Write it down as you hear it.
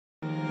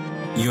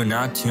You are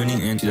now tuning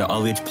into the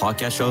LVH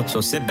podcast show,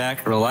 so sit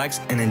back, relax,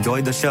 and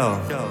enjoy the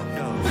show.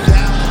 LeBron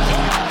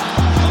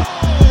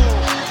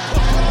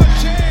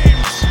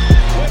James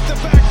with the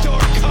backdoor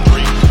cut.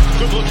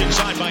 Good look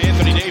inside by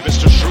Anthony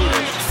Davis to Schroeder.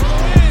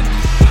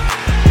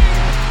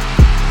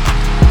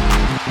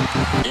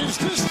 Is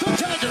this the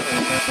dagger?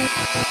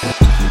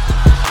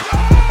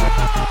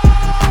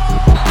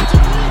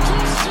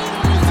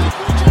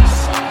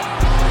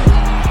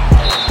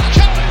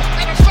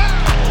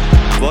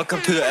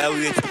 Welcome to the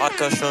LVH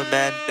podcast show,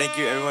 man. Thank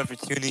you, everyone, for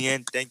tuning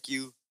in. Thank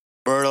you,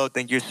 Berto.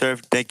 Thank you,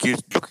 Surf. Thank you,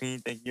 Joaquin.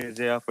 Thank you,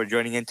 Isaiah, for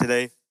joining in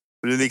today.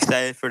 We're really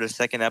excited for the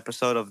second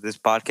episode of this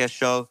podcast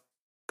show.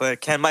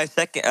 But can my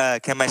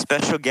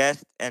special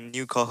guest and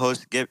new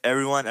co-host give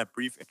everyone a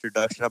brief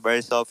introduction about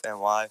yourself and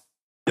why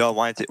y'all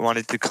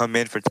wanted to come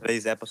in for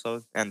today's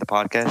episode and the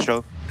podcast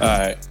show? All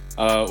right.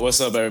 What's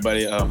up,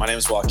 everybody? My name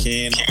is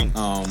Joaquin.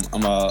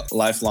 I'm a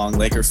lifelong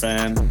Laker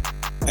fan,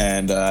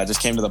 and I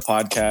just came to the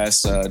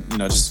podcast,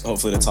 just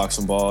hopefully to talk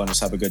some ball and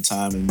just have a good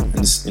time and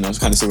just,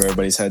 kind of see where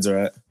everybody's heads are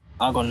at.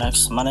 I'll go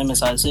next. My name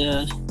is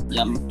Isaiah.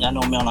 Y'all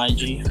know me on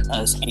IG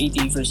as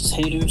AD versus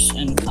Haters,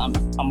 and I'm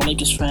a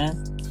Lakers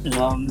fan.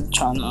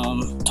 Trying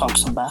to talk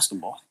some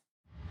basketball.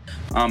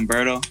 I'm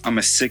Berto. I'm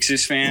a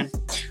Sixers fan.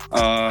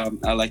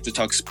 I like to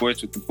talk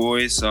sports with the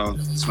boys, so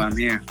that's why I'm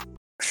here.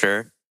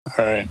 Sure.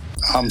 All right.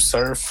 I'm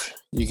Surf.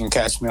 You can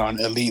catch me on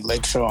Elite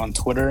Lake Show on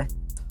Twitter.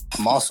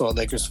 I'm also a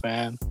Lakers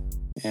fan.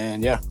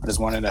 And yeah, I just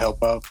wanted to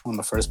help out on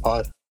the first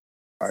pod.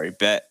 All right,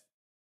 bet.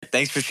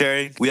 Thanks for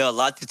sharing. We have a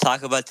lot to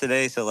talk about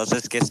today, so let's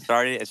just get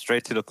started and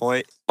straight to the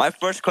point. My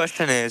first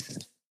question is,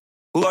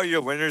 who are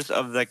your winners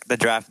of the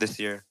draft this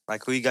year?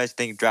 Like, who you guys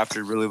think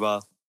drafted really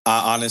well?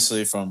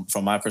 Honestly, from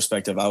my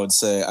perspective, I would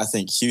say I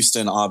think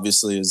Houston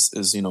obviously is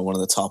one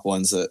of the top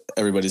ones that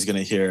everybody's going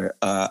to hear.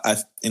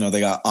 They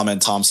got Amen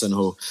Thompson,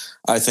 who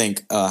I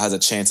think has a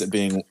chance at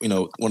being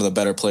one of the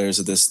better players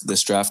of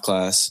this draft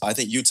class. I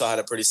think Utah had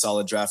a pretty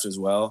solid draft as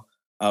well.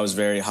 I was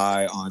very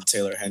high on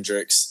Taylor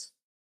Hendricks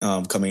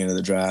coming into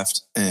the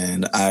draft,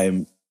 and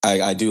I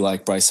do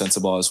like Bryce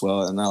Sensabaugh as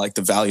well, and I like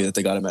the value that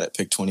they got him at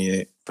pick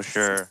 28. For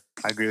sure,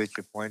 I agree with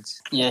your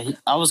points. Yeah,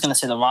 I was gonna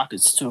say the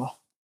Rockets too.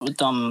 With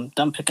them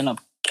picking up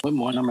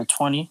Whitmore, number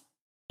 20,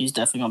 he's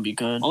definitely gonna be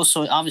good.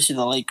 Also, obviously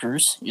the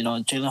Lakers,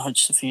 Jalen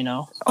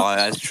Hurts-Safino. Oh,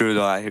 that's true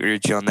though. I agree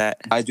with you on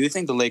that. I do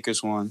think the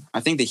Lakers won. I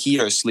think the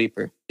Heat are a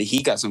sleeper. The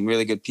Heat got some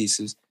really good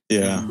pieces.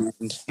 Yeah.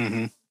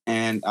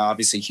 And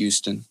obviously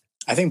Houston.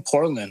 I think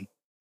Portland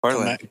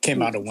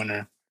came out a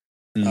winner.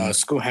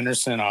 Scoot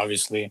Henderson,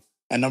 obviously.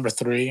 At number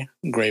 3,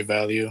 great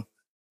value.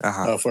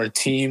 For a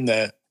team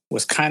that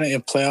was kind of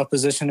in playoff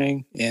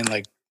positioning in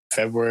like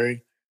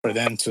February, for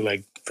them to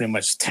like pretty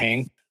much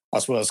tank,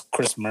 as well as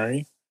Chris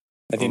Murray.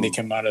 I think they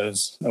came out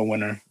as a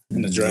winner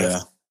in the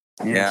draft.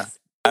 Yeah.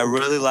 I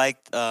really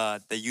liked the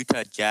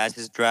Utah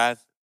Jazz's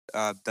draft.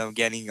 Them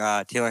getting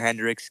Taylor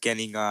Hendricks,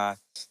 getting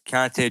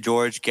Keontae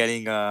George,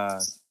 getting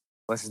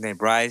what's his name,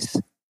 Bryce.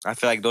 I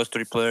feel like those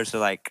 3 players are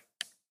like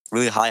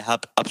really high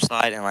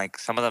upside, and like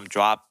some of them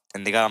dropped,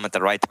 and they got them at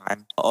the right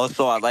time.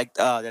 Also, I liked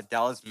the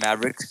Dallas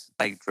Mavericks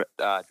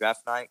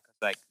draft night.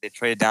 Like they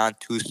traded down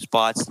 2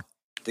 spots.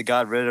 They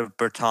got rid of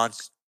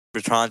Bertrand's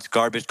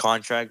garbage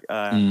contract.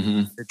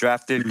 They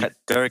drafted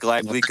Derek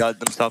Lively, got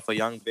themselves a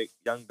young big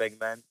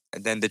man,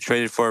 and then they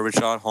traded for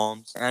Richaun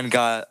Holmes and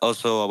got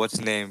also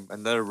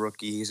another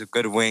rookie. He's a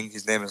good wing.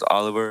 His name is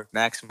Oliver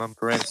Maximum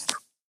Prince.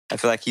 I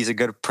feel like he's a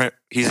good fit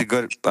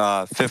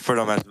for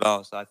them as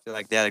well. So I feel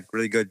like they had a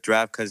really good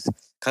draft because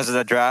of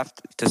the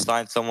draft to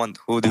sign someone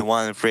who they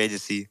want in free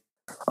agency.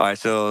 All right,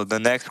 so the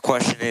next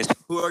question is,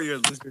 who are your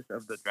losers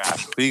of the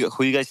draft?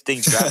 Who you guys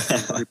think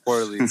drafted really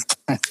poorly?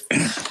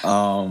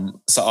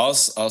 So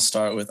I'll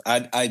start with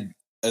I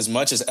as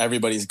much as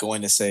everybody's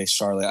going to say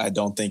Charlotte, I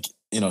don't think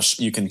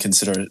you can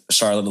consider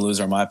Charlotte a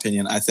loser in my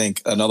opinion. I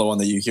think another one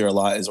that you hear a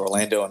lot is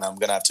Orlando, and I'm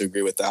gonna have to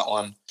agree with that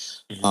one.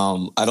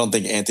 I don't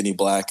think Anthony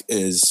Black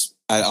is.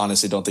 I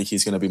honestly don't think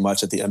he's gonna be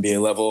much at the NBA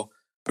level.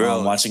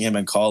 Watching him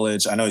in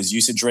college, I know his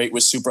usage rate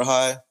was super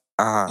high.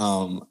 I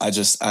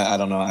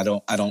don't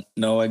know. I don't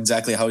know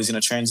exactly how he's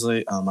going to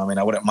translate. I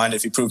wouldn't mind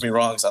if he proved me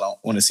wrong because I don't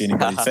want to see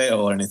anybody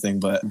fail or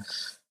anything. But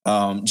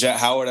Jet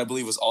Howard, I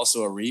believe, was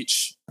also a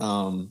reach. He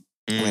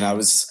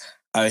was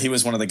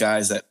one of the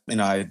guys that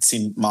I had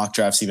seen mock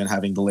drafts even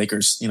having the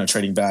Lakers,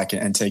 trading back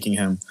and taking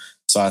him.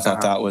 So I thought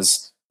that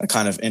was a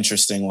kind of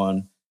interesting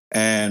one.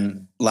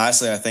 And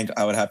lastly, I think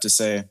I would have to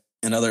say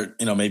another,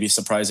 maybe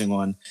surprising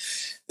one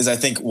is I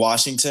think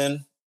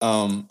Washington.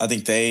 I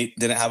think they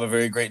didn't have a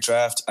very great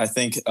draft. I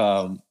think,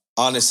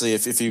 honestly,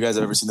 if you guys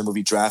have ever seen the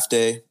movie Draft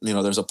Day,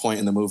 there's a point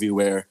in the movie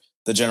where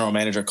the general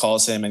manager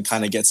calls him and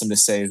kind of gets him to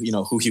say,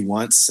 who he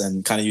wants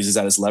and kind of uses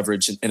that as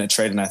leverage in a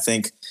trade. And I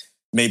think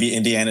maybe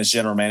Indiana's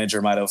general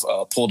manager might have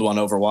pulled one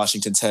over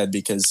Washington's head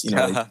because,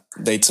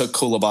 they took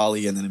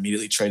Coulibaly and then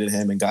immediately traded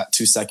him and got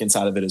 2 seconds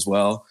out of it as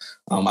well.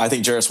 I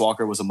think Jarris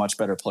Walker was a much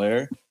better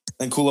player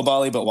than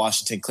Coulibaly, but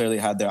Washington clearly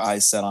had their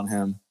eyes set on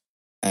him.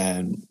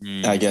 And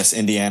I guess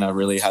Indiana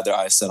really had their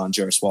eyes set on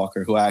Jarris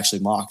Walker, who I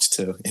actually mocked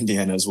to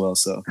Indiana as well.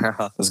 So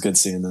it was good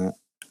seeing that.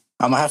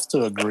 I'm going to have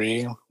to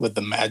agree with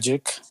the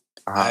Magic.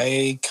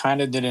 I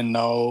kind of didn't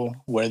know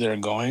where they're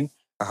going.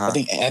 I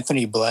think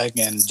Anthony Black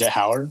and Jet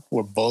Howard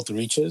were both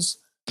reaches.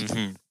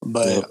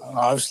 But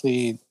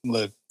obviously,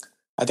 look,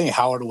 I think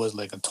Howard was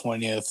like a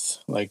 20th,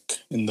 like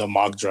in the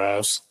mock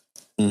drafts.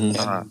 And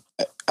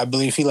I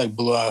believe he like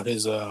blew out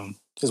his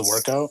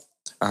workout.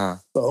 But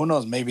who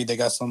knows? Maybe they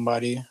got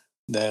somebody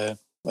that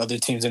other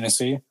teams didn't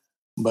see.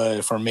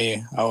 But for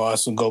me, I'll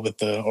also go with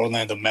the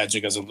Orlando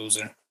Magic as a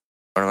loser.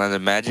 Orlando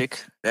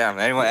Magic? Yeah,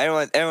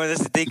 everyone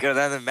doesn't think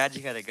Orlando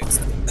Magic had a good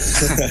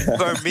time.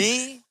 For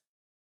me,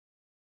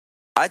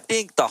 I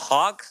think the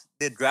Hawks,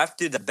 they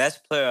drafted the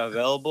best player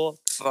available.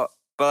 But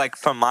like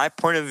from my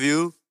point of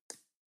view,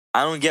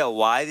 I don't get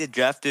why they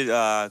drafted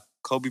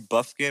Kobe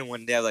Buffkin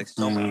when they have like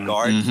so many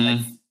guards. Like,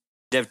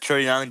 they have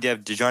Trae Young, they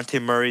have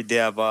DeJounte Murray, they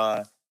have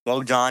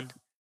Bogdan,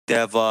 they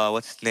have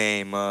what's his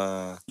name?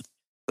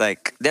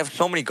 Like they have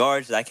so many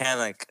guards that I can't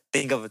like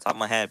think of the top of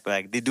my head, but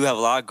like they do have a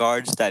lot of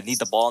guards that need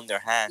the ball in their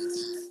hands.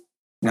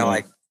 And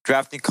like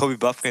drafting Kobe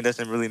Buffkin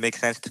doesn't really make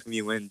sense to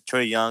me when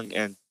Trae Young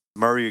and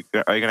Murray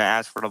are gonna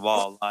ask for the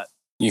ball a lot.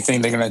 You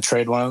think they're gonna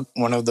trade one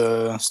of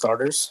the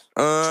starters?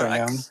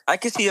 I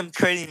could see them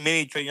trading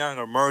maybe Trae Young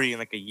or Murray in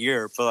like a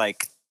year, but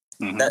like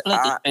I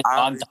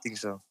don't really think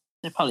so.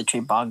 They probably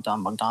trade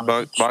Bogdan,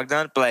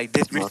 but like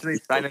they recently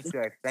signed him to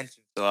an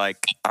extension, so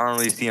like I don't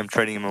really see him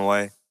trading him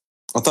away.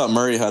 I thought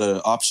Murray had an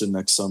option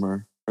next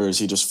summer, or is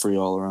he just free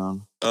all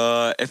around?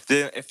 If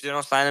they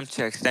don't sign him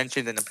to an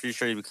extension, then I'm pretty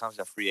sure he becomes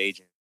a free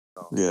agent.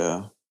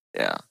 So.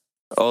 Yeah.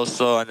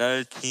 Also,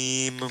 another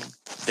team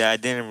that I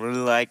didn't really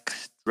like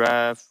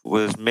draft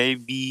was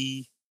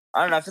maybe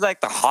I don't know. I feel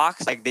like the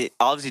Hawks, like they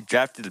obviously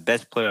drafted the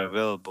best player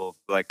available.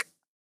 Like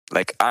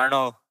I don't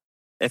know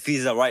if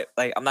he's the right.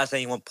 Like I'm not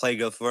saying he won't play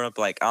good for him,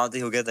 but like I don't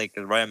think he'll get like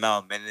the right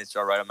amount of minutes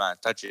or right amount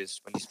of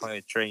touches when he's playing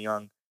with Trae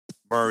Young,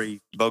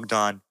 Murray,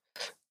 Bogdan,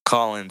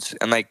 Collins,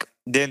 and like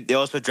then they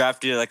also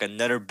drafted like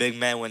another big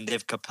man when they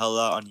have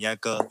Capella on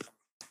Onyeka.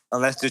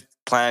 Unless they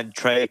plan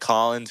Trae,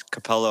 Collins,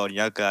 Capella,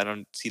 Onyeka, I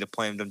don't see the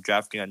point of them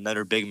drafting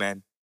another big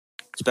man,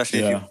 especially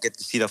if you get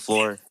to see the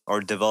floor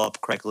or develop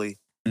correctly.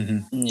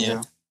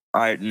 Yeah.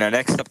 All right. Now,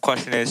 next up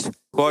question is: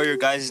 who are your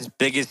guys'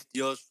 biggest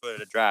steals for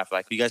the draft?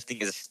 Like, who you guys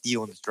think is a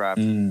steal in this draft?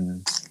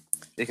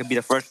 It could be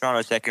the first round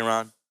or second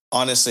round.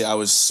 Honestly, I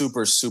was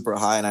super, super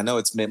high, and I know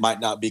it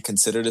might not be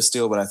considered a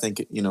steal, but I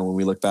think when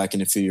we look back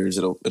in a few years,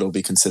 it'll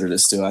be considered a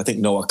steal. I think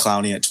Noah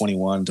Clowney at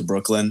 21 to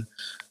Brooklyn.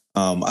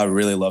 I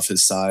really love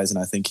his size,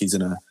 and I think he's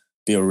gonna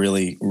be a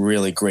really,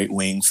 really great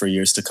wing for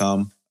years to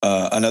come.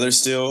 Another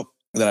steal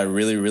that I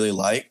really, really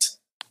liked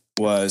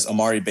was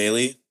Amari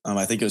Bailey.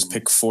 I think it was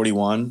pick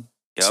 41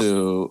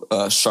 to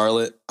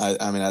Charlotte.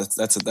 I mean,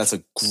 that's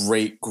a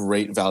great,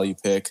 great value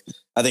pick.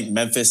 I think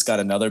Memphis got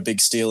another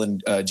big steal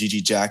in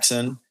Gigi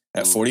Jackson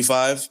at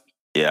 45.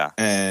 Yeah.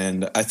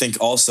 And I think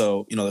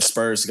also, the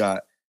Spurs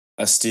got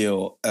a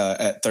steal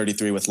at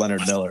 33 with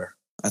Leonard Miller.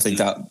 I think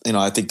that,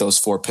 I think those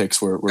 4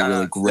 picks were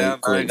really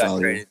great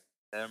value.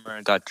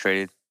 Murray got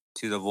traded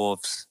to the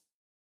Wolves.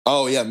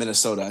 Oh, yeah,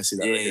 Minnesota. I see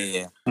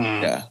that.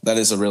 Yeah, that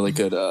is a really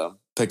good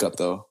pickup,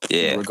 though.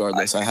 Yeah.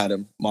 Regardless, I had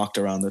him mocked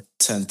around the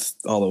 10th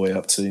all the way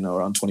up to,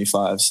 around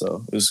 25.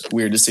 So it was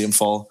weird to see him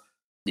fall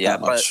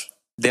that much.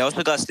 But they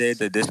also got Sid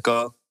the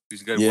Disco.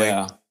 Who's a good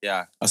wing.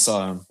 Yeah. I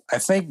saw him. I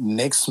think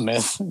Nick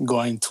Smith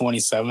going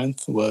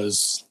 27th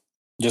was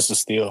just a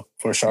steal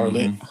for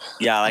Charlotte.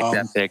 Yeah, I like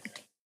that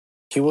pick.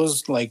 He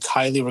was like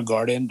highly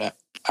regarded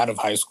out of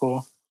high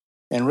school.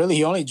 And really,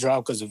 he only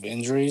dropped because of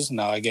injuries.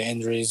 Now, I get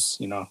injuries,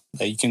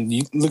 like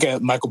you look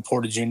at Michael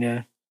Porter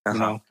Jr.,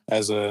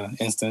 as an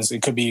instance.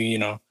 It could be,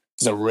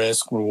 it's a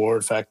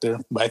risk-reward factor.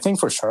 But I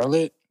think for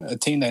Charlotte, a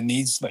team that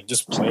needs like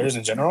just players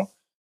in general,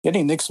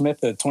 getting Nick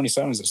Smith at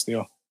 27 is a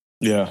steal.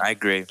 Yeah. I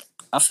agree.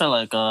 I feel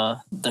like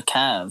the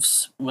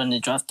Cavs, when they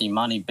drafted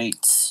Imani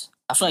Bates,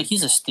 I feel like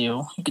he's a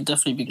steal. He could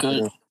definitely be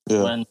good.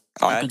 Yeah. When you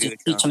could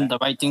just teach him the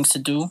right things to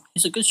do.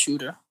 He's a good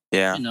shooter.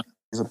 Yeah.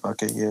 He's a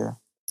bucket, yeah.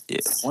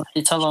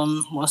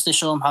 Once they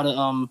show him how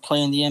to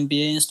play in the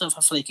NBA and stuff,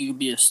 I feel like he could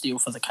be a steal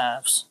for the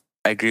Cavs.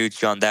 I agree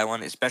with you on that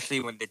one,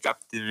 especially when they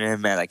drafted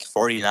him at like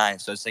 49.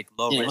 So it's like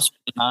low risk.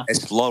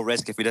 It's low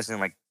risk if he doesn't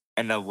like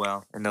end up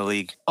well in the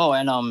league. Oh,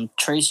 and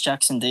Trace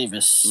Jackson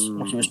Davis,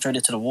 when he was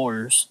traded to the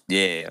Warriors.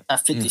 Yeah.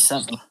 At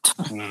 57.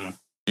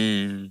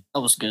 That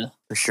was good.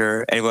 For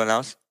sure. Anyone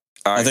else?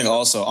 Right. I think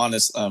also,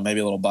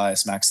 maybe a little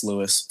biased, Max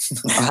Lewis.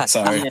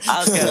 Sorry. I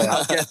was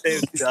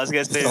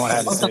gonna say.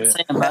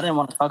 But I didn't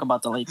want to talk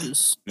about the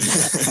Lakers.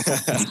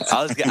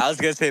 I was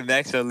gonna say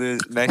Maxwell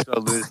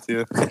Lewis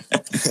too.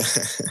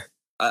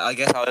 I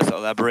guess I'll just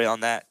elaborate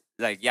on that.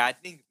 Like, I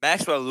think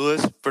Maxwell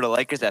Lewis for the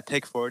Lakers at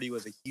pick 40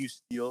 was a huge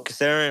steal.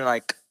 Considering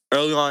like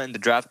early on in the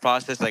draft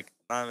process, like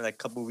a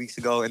couple of weeks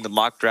ago in the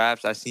mock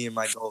drafts, I see him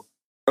like go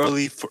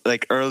early,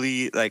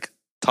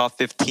 top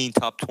 15,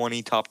 top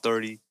 20, top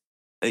 30.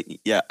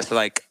 Yeah, so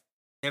like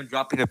him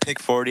dropping a pick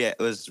 40, it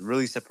was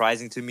really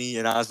surprising to me,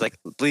 and I was like,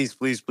 please,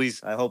 please,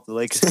 please, I hope the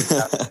Lakers.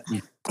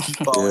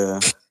 Yeah.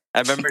 I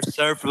remember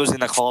Surf was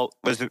in a call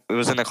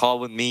in a call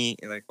with me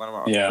and like one of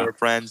our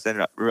friends,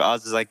 and I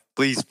was just like,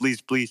 please, please,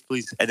 please,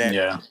 please. And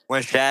then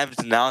when Shams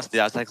announced it,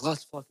 I was like,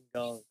 let's fucking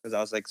go, because I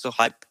was like so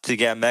hyped to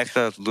get him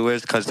extra with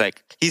Lewis, because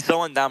like he's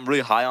someone that I'm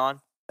really high on.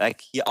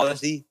 Like he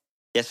obviously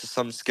has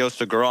some skills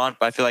to grow on,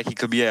 but I feel like he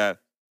could be a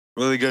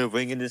really good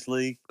wing in this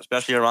league,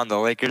 especially around the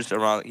Lakers.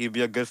 He'd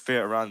be a good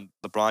fit around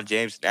LeBron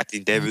James and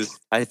Anthony Davis.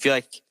 I feel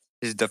like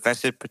his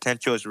defensive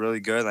potential is really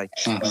good. Like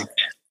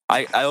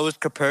I always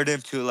compared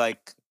him to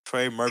like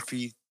Trey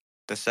Murphy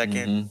the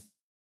second,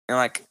 and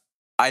like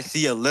I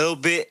see a little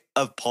bit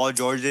of Paul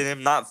George in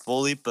him, not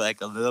fully, but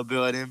like a little bit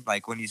of him.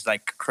 Like when he's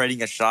like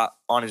creating a shot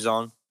on his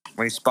own,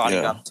 when he's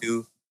spotting up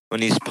too,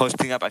 when he's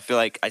posting up, I feel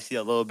like I see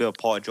a little bit of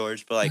Paul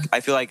George. But like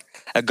I feel like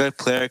a good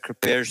player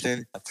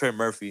comparison, Trey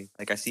Murphy.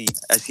 Like I see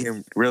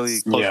him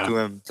really close to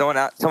him. One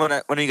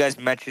of you guys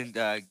mentioned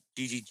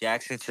G.G.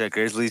 Jackson to the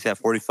Grizzlies at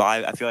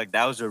 45. I feel like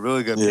that was a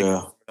really good pick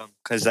for him,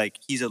 because like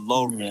he's a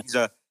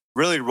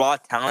really raw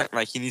talent.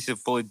 Like he needs to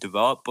fully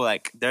develop, but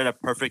like they're the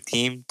perfect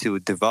team to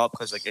develop,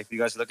 because like if you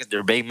guys look at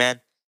their big man,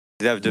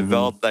 they have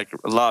developed like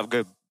a lot of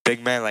good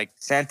big men, like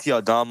Santi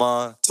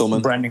Aldama,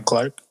 Tillman, Brandon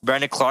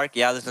Clark.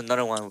 Yeah, there's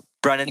another one.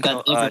 Brandon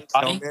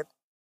Tillman.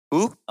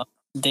 Who?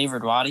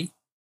 David Roddy.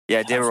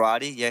 Yeah, David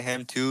Roddy. Yeah,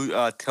 him too.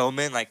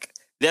 Tillman. Like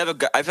they have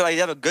I feel like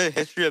they have a good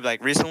history of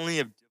like recently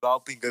of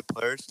developing good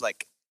players.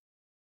 Like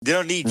they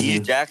don't need G.G.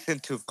 Jackson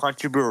to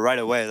contribute right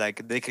away.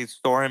 Like they can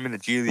store him in the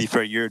G League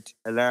for a year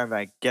and then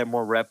like get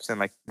more reps and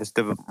like just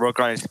work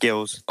on his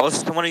skills.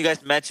 Also, someone of you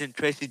guys mentioned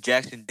Tracy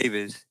Jackson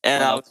Davis,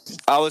 and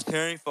I was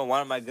hearing from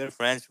one of my good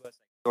friends who has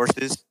like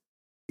sources.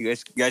 You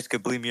guys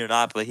could believe me or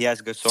not, but he has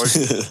good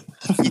sources.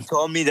 He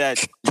told me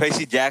that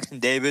Tracy Jackson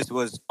Davis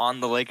was on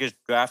the Lakers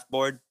draft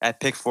board at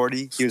pick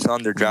 40. He was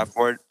on their draft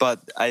board.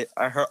 But I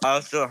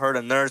also heard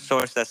another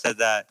source that said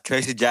that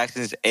Tracy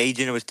Jackson's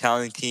agent was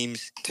telling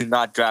teams to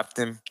not draft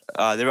him.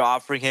 They were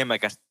offering him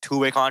like a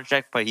 2-way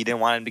contract, but he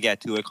didn't want him to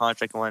get a 2-way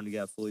contract. He wanted him to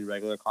get a fully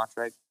regular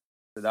contract.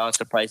 So that was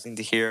surprising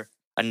to hear.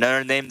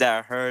 Another name that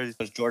I heard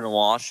was Jordan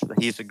Walsh.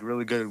 He's a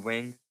really good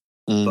wing.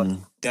 But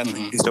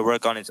definitely needs to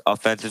work on his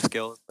offensive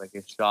skills. Like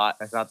his shot,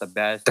 that's not the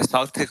best. The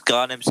Celtics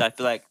got him, so I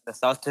feel like the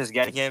Celtics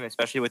getting him,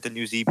 especially with the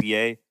new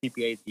CBA.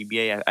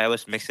 I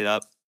always mix it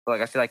up. But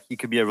like I feel like he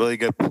could be a really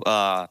good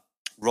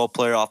role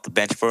player off the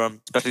bench for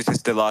him, especially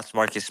since they lost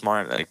Marcus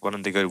Smart, like one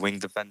of the good wing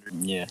defenders.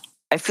 Yeah,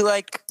 I feel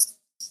like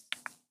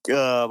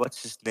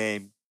what's his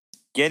name?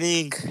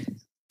 Getting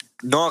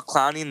Noah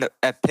Clowney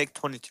at pick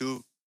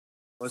 22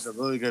 was a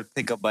really good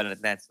pickup by the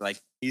Nets. Like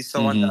he's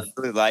someone that I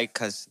really like,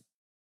 because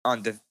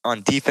on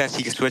defense,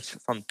 he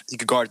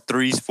could guard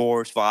 3s,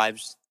 4s,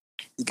 5s.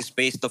 He can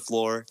space the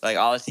floor. Like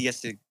obviously, he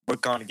has to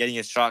work on getting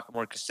his shot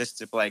more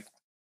consistent. But like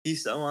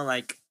he's someone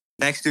like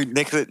next to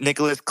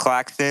Nicholas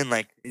Claxton.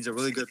 Like he's a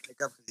really good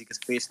pickup because he can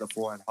space the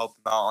floor and help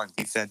him out on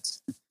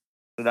defense.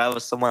 So that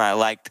was someone I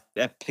liked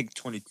at pick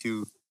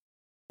 22.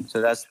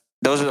 So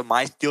those are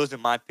my steals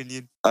in my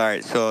opinion. All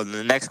right. So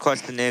the next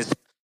question is,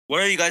 what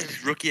are you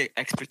guys' rookie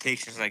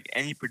expectations? Like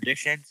any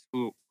predictions?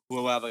 Who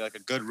will have like a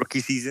good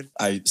rookie season?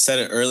 I said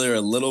it earlier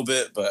a little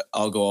bit, but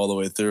I'll go all the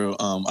way through.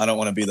 I don't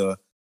want to be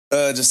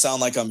just sound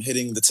like I'm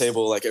hitting the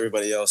table like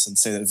everybody else and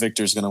say that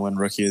Victor's going to win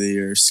Rookie of the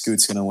Year,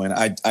 Scoot's going to win.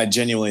 I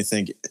genuinely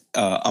think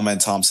Amen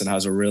Thompson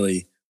has a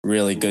really,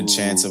 really good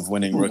chance of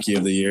winning Rookie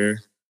of the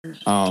Year.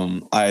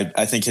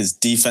 I think his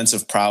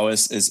defensive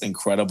prowess is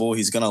incredible.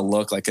 He's going to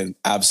look like an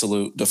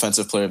absolute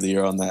defensive player of the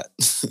year on that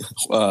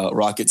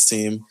Rockets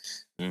team.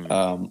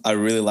 I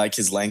really like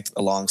his length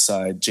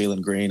alongside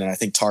Jalen Green, and I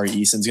think Tari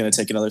Eason's going to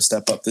take another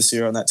step up this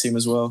year on that team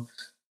as well.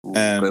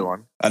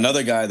 And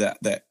another guy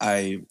that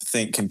I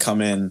think can come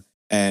in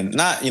and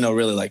not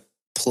really like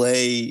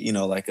play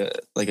like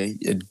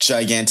a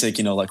gigantic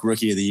like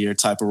Rookie of the Year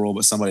type of role,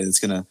 but somebody that's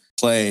going to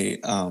play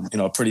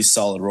a pretty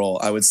solid role,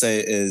 I would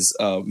say, is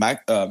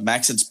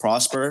Maxence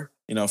Prosper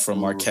from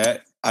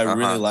Marquette. I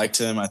really liked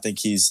him. I think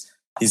he's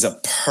a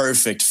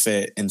perfect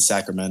fit in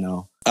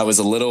Sacramento. I was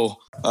a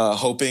little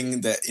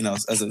hoping that,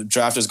 as the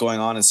draft was going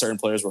on and certain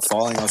players were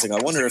falling, I was like,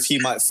 I wonder if he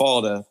might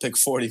fall to pick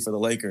 40 for the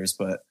Lakers,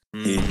 but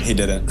he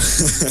didn't.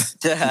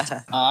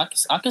 I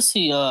could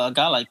see a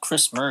guy like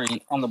Chris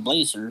Murray on the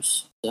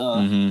Blazers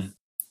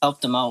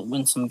help them out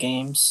win some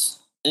games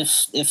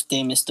if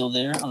Dame is still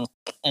there.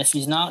 If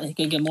he's not, he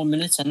could get more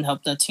minutes and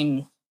help that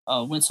team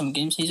win some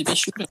games. He's a good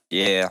shooter.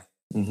 Yeah.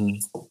 I'm going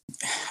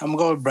to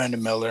go with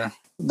Brandon Miller.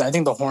 I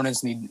think the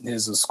Hornets need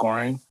his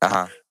scoring.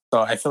 So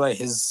I feel like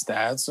his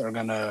stats are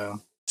gonna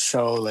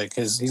show like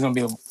he's gonna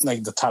be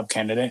like the top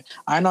candidate.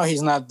 I know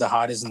he's not the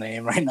hottest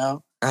name right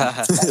now.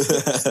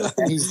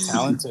 He's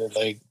talented.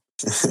 Like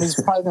he's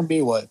probably gonna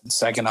be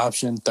second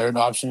option, third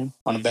option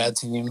on a bad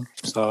team.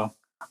 So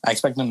I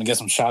expect him to get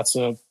some shots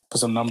up, put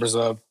some numbers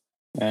up,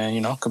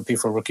 and compete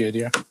for Rookie of the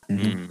Year.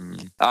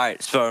 All right.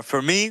 So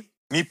for me,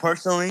 Me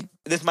personally,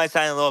 this might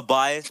sound a little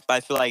biased, but I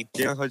feel like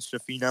Jalen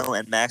Hood-Schifino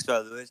and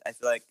Maxwell Lewis, I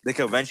feel like they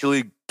could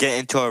eventually get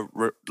into a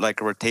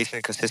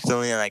rotation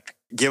consistently and like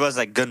give us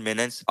like good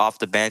minutes off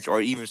the bench or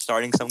even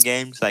starting some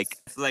games. Like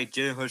I feel like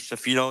Jalen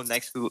Hood-Schifino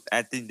next to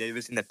Anthony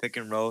Davis in the pick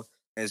and roll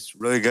is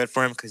really good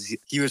for him because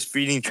he was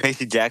feeding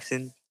Tracy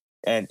Jackson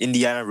and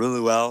Indiana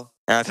really well,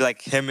 and I feel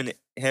like him and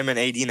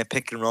AD in a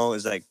pick and roll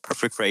is like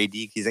perfect for AD.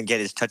 He's gonna get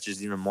his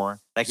touches even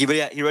more. Like he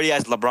already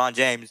has LeBron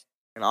James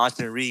and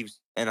Austin Reeves.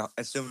 And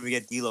assuming we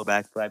get D'Lo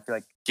back, but I feel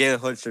like Jalen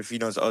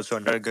Hood-Schifino is also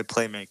another good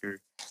playmaker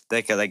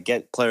that can like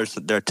get players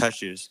their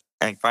touches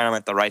and find them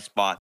at the right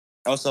spot.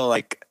 Also,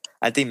 like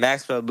I think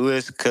Maxwell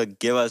Lewis could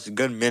give us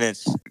good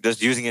minutes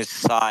just using his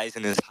size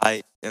and his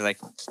height and like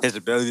his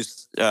ability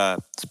to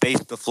space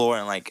the floor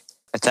and like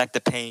attack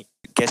the paint,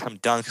 get some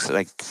dunks,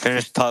 like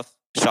finish tough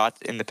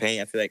shots in the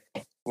paint. I feel like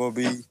will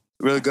be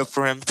really good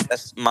for him.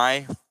 That's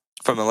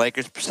from the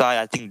Lakers side.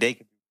 I think they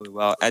can do really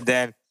well. And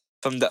then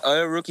from the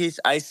other rookies,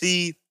 I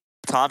see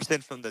Thompson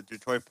from the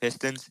Detroit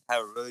Pistons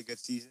have a really good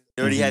season.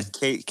 He already has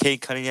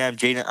Cade Cunningham,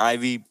 Jaden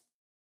Ivey,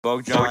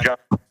 Bojan,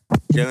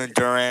 Jalen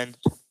Duran,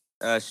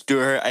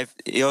 Stewart.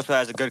 He also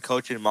has a good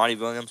coach in Monty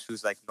Williams,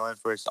 who's like known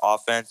for his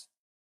offense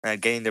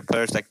and getting their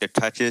players like their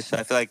touches. So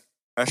I feel like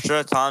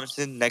Rashard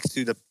Thompson next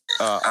to the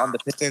on the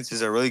Pistons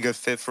is a really good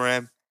fit for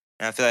him,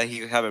 and I feel like he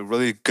could have a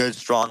really good,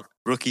 strong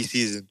rookie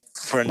season.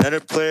 For another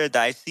player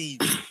that I see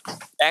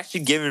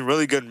actually giving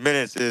really good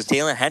minutes is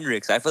Taylor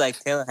Hendricks. I feel like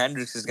Taylor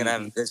Hendricks is gonna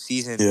have a good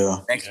season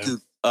next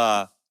to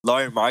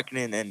Lauri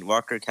Markkanen and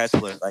Walker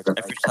Kessler. Like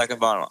if you're talking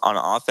about on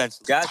offense,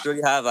 guys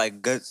really have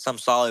like some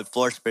solid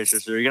floor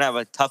spacers. So you're gonna have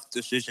a tough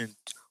decision.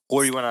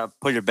 Or you want to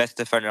put your best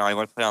defender on. You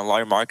want to put on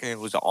Lauri Markkanen,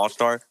 who's an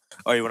all-star,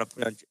 or you want to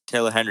put on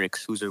Taylor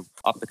Hendricks, who's an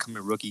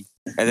up-and-coming rookie.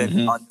 And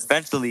then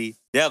defensively,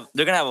 they're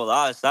going to have a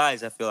lot of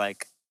size, I feel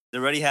like. They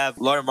already have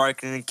Lauri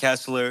Markkanen and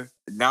Kessler.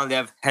 Now they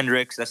have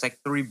Hendricks. That's like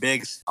three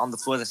bigs on the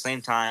floor at the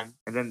same time.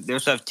 And then they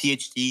also have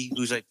THT,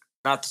 who's like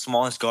not the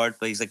smallest guard,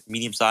 but he's like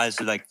medium-sized.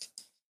 So like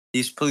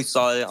he's pretty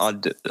solid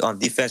on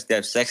defense. They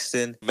have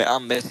Sexton.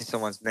 I'm missing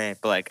someone's name,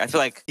 but like I feel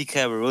like he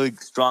can have a really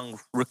strong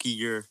rookie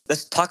year.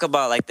 Let's talk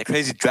about like the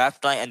crazy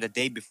draft night and the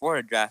day before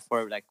the draft,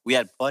 where like we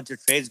had a bunch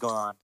of trades going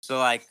on. So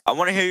like I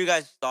want to hear you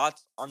guys'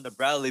 thoughts on the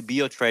Bradley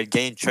Beal trade,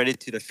 getting traded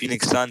to the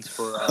Phoenix Suns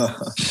for.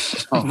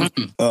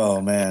 Oh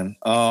man,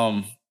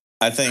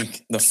 I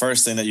think the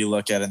first thing that you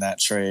look at in that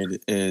trade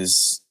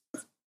is.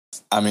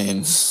 I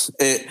mean,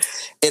 it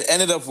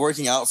ended up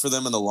working out for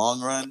them in the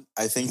long run.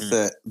 I think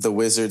that the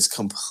Wizards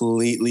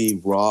completely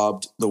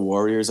robbed the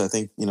Warriors. I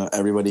think,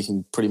 everybody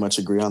can pretty much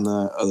agree on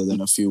that, other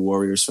than a few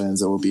Warriors fans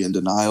that will be in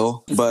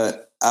denial.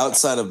 But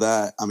outside of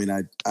that, I mean,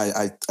 I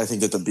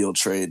think that the Beal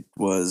trade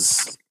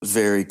was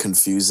very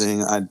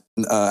confusing.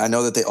 I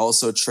know that they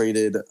also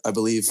traded, I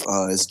believe,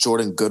 is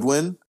Jordan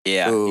Goodwin,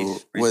 who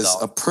was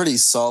a pretty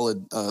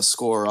solid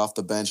scorer off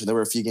the bench. And there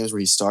were a few games where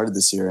he started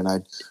this year. And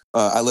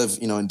I live,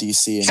 in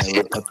DC, and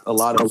there were a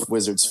lot of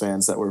Wizards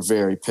fans that were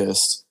very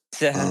pissed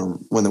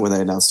when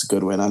they announced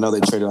Goodwin. I know they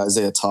traded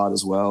Isaiah Todd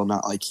as well.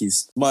 Not like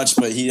he's much,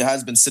 but he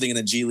has been sitting in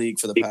the G League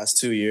for the past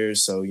 2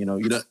 years. So, you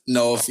don't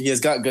know if he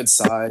has got good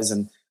size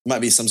and might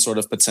be some sort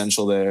of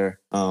potential there.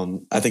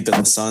 I think that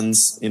the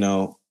Suns,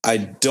 I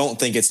don't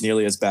think it's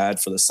nearly as bad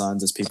for the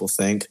Suns as people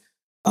think.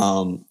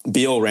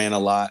 Beal ran a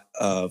lot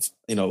of,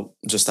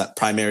 just that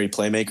primary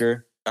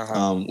playmaker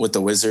with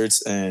the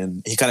Wizards,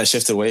 and he kind of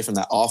shifted away from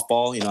that off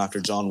ball, after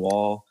John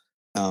Wall,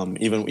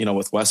 even,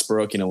 with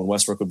Westbrook, when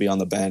Westbrook would be on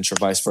the bench or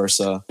vice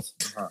versa.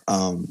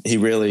 He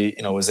really,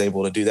 was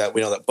able to do that.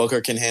 We know that Booker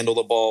can handle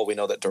the ball. We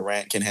know that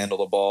Durant can handle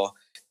the ball.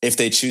 If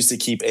they choose to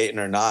keep Ayton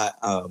or not,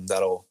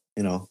 that'll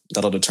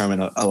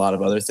determine a lot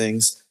of other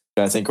things.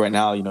 But I think right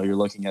now, you're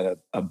looking at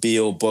a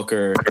Beal,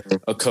 Booker,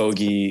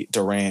 Okogie,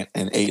 Durant,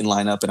 and Ayton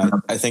lineup. And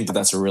I think that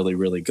that's a really,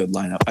 really good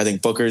lineup. I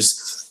think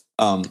Booker's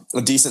a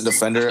decent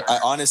defender. I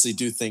honestly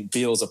do think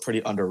Beal's a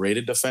pretty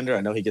underrated defender.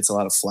 I know he gets a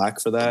lot of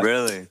flack for that.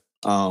 Really?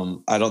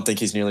 I don't think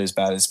he's nearly as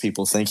bad as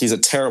people think. He's a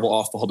terrible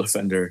off-ball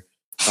defender.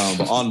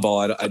 But on ball,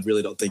 I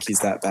really don't think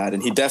he's that bad.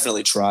 And he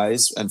definitely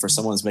tries. And for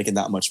someone who's making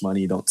that much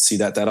money, you don't see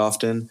that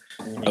often.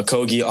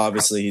 Okogie,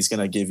 obviously, he's going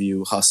to give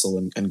you hustle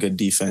and good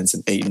defense.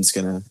 And Ayton's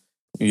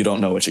you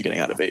don't know what you're getting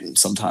out of Ayton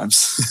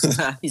sometimes.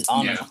 He's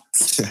on it.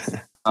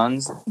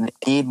 Suns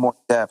need more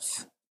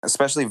depth,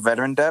 especially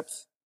veteran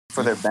depth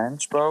for their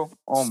bench, bro.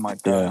 Oh my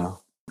God. Yeah.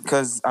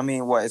 Because, I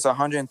mean, it's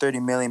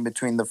 $130 million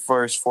between the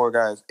first four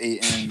guys,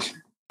 Ayton,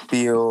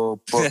 Beal,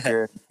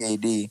 Booker,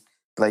 AD.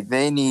 Like,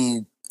 they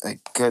need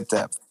good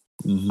depth.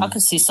 I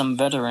could see some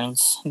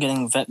veterans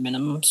getting vet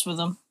minimums for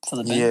them for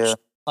the bench. Yeah.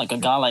 Like a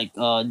guy like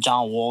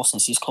John Wall,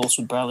 since he's close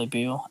with Bradley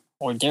Beal,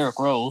 or Derrick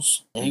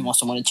Rose, he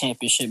wants to win a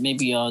championship.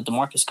 Maybe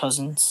DeMarcus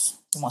Cousins,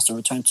 he wants to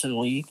return to the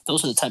league.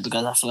 Those are the type of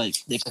guys I feel like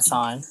they could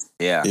sign.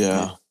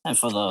 Yeah. And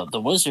for the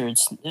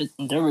Wizards,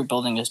 their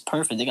rebuilding is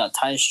perfect. They got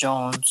Tyus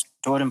Jones,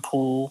 Jordan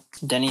Poole,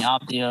 Denny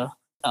Abdia.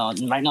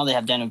 Right now they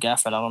have Daniel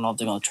Gafford. I don't know if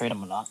they're going to trade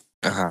him or not.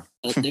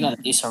 They got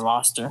a decent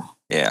roster.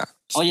 Yeah.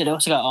 Oh, yeah, they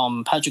also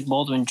got Patrick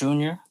Baldwin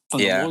Jr. from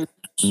the Warriors.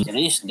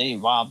 they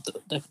robbed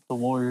the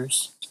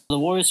Warriors. The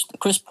Warriors,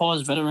 Chris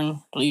Paul's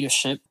veteran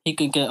leadership, he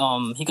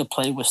could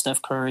play with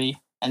Steph Curry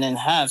and then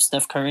have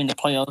Steph Curry in the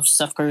playoffs.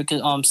 Steph Curry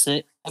could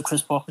sit and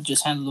Chris Paul could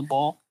just handle the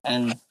ball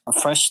and a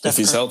fresh Steph if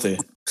he's Curry.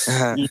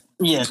 healthy.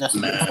 Yeah, that's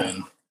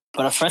man.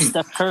 But a fresh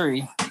Steph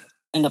Curry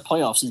in the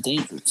playoffs is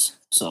dangerous.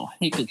 So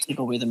he could take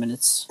away the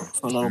minutes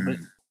for a little bit.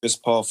 Chris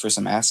Paul for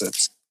some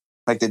assets,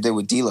 like they did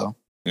with D'Lo.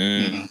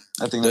 I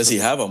think does he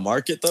have a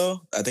market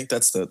though? I think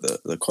that's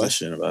the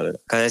question about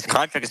it. Because his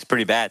contract is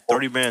pretty bad.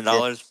 $30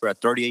 million for a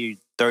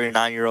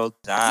 39-year-old.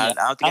 I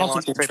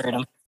don't think they trade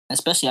him,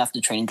 especially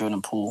after trading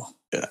Jordan Poole.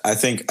 Yeah, I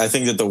think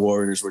that the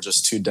Warriors were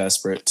just too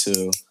desperate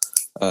to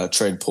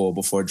trade Poole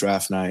before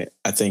draft night.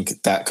 I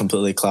think that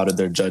completely clouded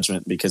their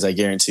judgment because I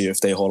guarantee you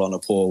if they hold on to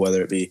Poole,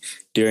 whether it be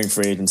during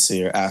free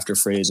agency or after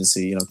free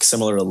agency,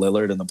 similar to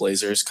Lillard and the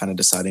Blazers kind of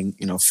deciding,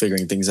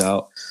 figuring things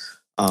out.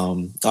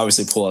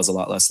 Obviously Poole has a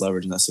lot less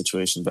leverage in that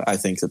situation, but I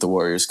think that the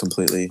Warriors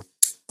completely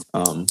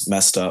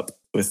messed up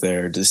with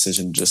their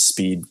decision to just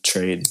speed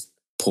trade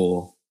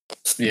Poole.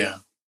 Yeah,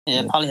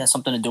 it probably has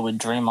something to do with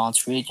Draymond's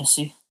free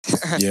agency.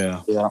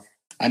 Yeah.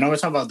 I know we're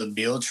talking about the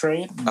Beal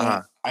trade,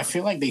 but I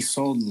feel like they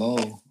sold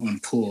low on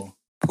Poole.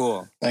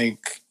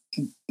 Like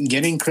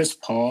getting Chris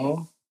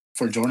Paul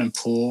for Jordan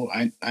Poole.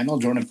 I know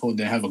Jordan Poole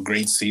didn't have a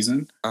great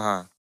season,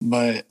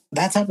 but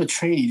that type of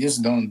trade you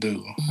just don't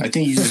do. I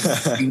think it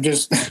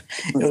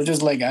was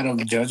just like out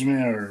of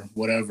judgment or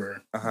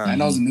whatever. I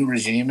know it's a new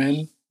regime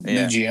new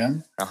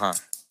GM,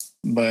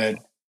 but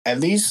at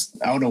least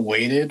I would have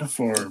waited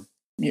for,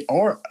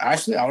 or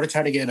actually I would have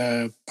tried to get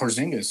a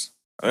Porzingis.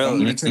 I'm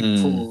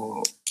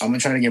gonna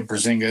try to get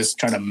Porzingis,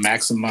 try to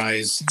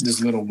maximize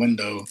this little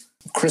window.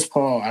 Chris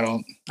Paul, I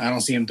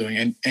don't see him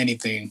doing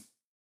anything,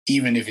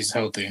 even if he's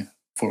healthy,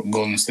 for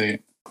Golden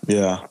State.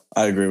 Yeah,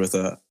 I agree with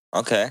that.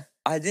 Okay.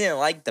 I didn't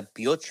like the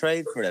Beal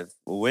trade for the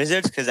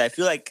Wizards because I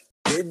feel like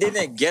they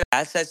didn't get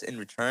assets in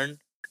return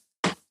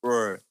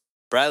for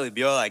Bradley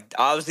Beal. Like,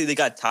 obviously, they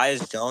got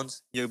Tyus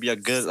Jones. He'll be a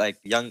good,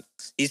 young...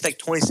 He's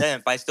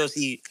 27, but I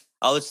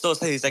would still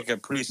say he's a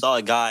pretty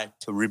solid guy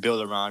to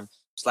rebuild around.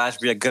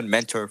 / be a good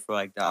mentor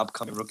for the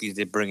upcoming rookies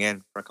they bring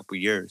in for a couple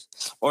years,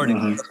 or they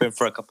bring in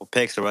for a couple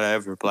picks or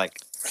whatever. But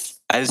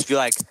I just feel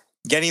like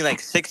getting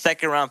 6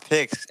 second-round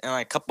picks and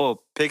a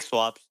couple pick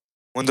swaps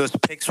when those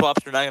pick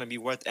swaps are not going to be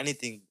worth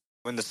anything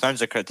when the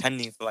Suns are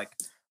contending for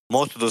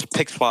most of those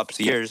pick swaps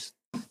years.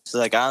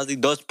 So I don't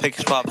think those pick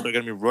swaps are going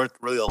to be worth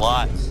really a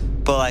lot.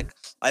 But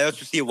I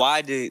also see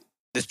why they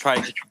just try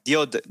to get the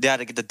deal. They had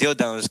to get the deal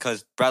done was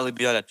because Bradley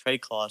Beal had a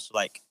trade clause. So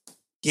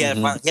he had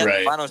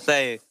the final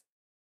say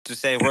to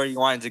say where he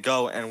wanted to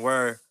go and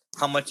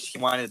how much he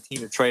wanted the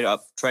team to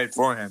trade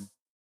for him.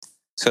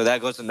 So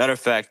that goes to another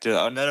factor.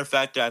 Another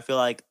factor I feel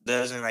like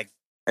doesn't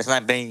it's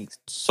not being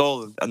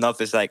sold enough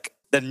is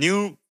the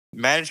new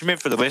management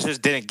for the Wizards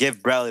didn't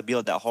give Bradley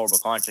Beal that horrible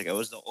contract. It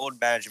was the old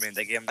management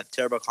that gave him a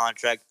terrible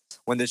contract.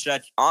 When they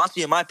should,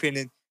 honestly, in my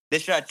opinion, they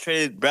should have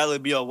traded Bradley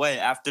Beal away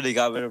after they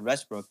got rid of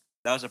Westbrook.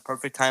 That was a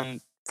perfect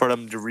time for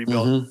them to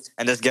rebuild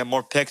and just get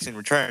more picks in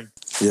return.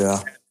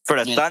 Yeah.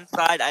 For the Suns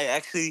side,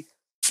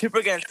 people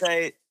are gonna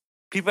say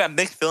people have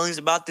mixed feelings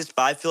about this,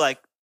 but I feel like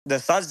the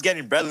Suns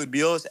getting Bradley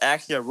Beal is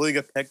actually a really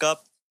good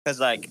pickup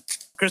because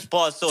Chris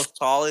Paul is so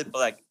solid,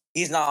 but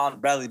he's not on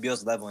Bradley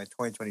Beal's level in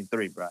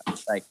 2023, bro.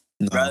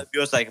 Bradley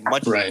Beal's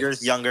much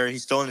years younger.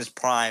 He's still in his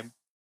prime.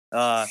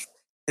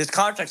 His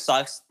contract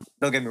sucks.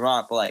 Don't get me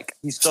wrong, but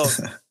he's still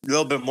a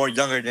little bit more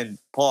younger than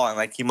Paul,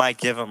 and he might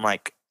give him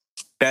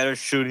better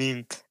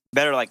shooting,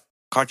 better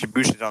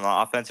contributions on the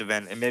offensive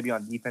end, and maybe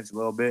on defense a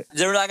little bit.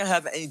 They were not gonna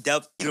have any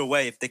depth either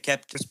way if they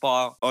kept Chris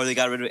Paul or they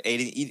got rid of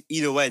Aiden.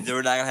 Either way, they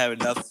were not gonna have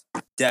enough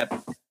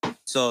depth.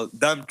 So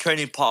them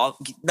trading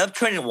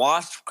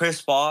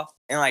Chris Paul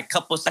and a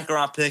couple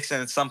second-round picks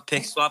and some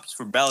pick swaps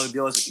for Bradley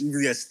Beal is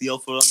easily a steal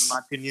for them, in my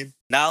opinion.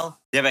 Now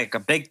they have a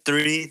big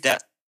three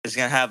that is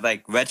gonna have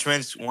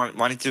veterans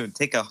wanting to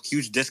take a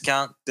huge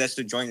discount just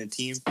to join the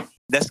team.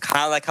 That's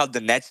kind of how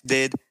the Nets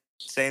did,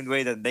 same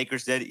way the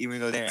Lakers did, even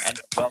though they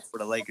ended up for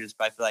the Lakers.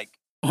 But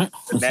I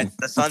feel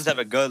the Suns have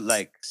a good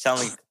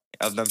selling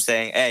of them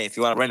saying, "Hey, if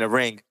you want to win a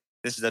ring,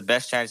 this is the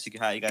best chance you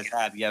guys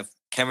have. You have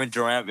Kevin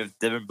Durant, we have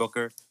Devin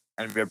Booker,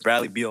 and we have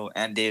Bradley Beal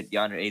and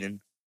DeAndre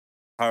Ayton.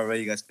 However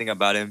you guys think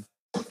about him,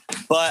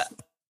 but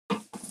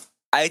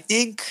I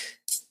think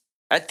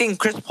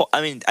Chris Paul.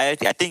 I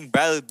think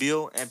Bradley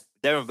Beal and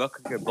Devin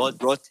Booker can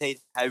both rotate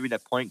having the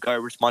point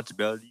guard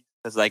responsibility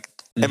because,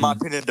 in my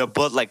opinion, they're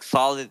both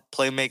solid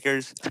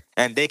playmakers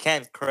and they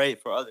can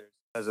create for others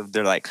because of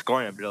their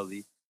scoring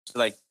ability.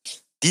 So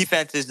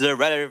defenses, they're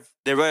rather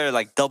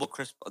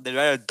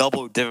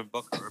double Devin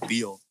Booker or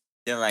Beal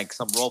than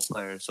some role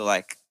players. So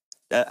I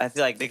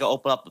feel they can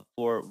open up the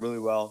floor really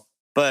well.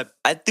 But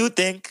I do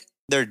think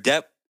their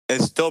depth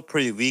is still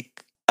pretty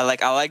weak. I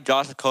like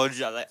Josh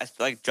Okogie. I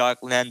feel like Jock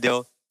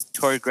Landale,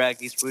 Torrey Craig,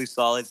 he's really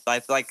solid. But I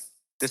feel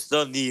they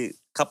still need a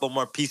couple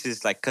more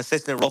pieces,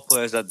 consistent role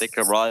players that they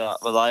can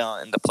rely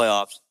on in the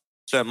playoffs.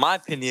 So in my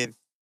opinion,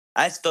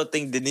 I still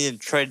think they need to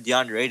trade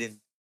DeAndre Ayton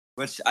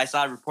which I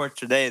saw a report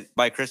today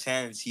by Chris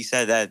Hands. He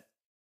said that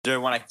they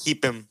want to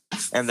keep him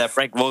and that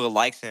Frank Vogel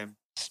likes him.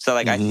 So,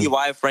 like, I see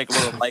why Frank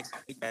Vogel likes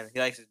big man. He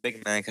likes his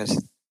big man because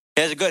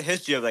he has a good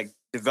history of, like,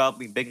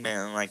 developing big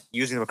man and, like,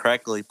 using them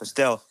correctly. But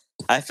still,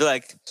 I feel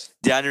like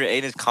DeAndre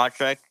Ayton's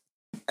contract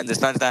and the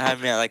Suns not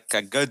having, like,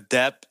 a good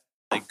depth,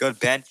 like, good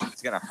bench,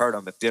 is going to hurt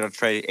them if they don't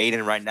trade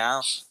Ayton right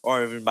now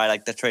or even by,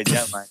 like, the trade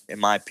deadline, in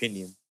my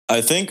opinion.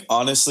 I think,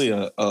 honestly,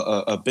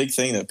 a big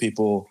thing that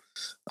people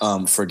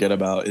forget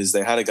about is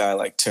they had a guy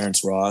like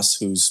Terrence Ross,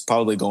 who's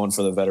probably going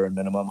for the veteran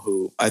minimum,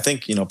 who I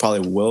think,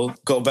 probably will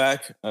go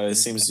back. It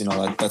seems,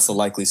 that's the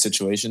likely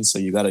situation. So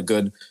you got a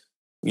good,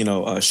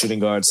 shooting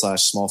guard /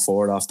 small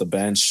forward off the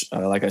bench.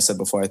 Like I said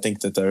before, I think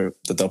that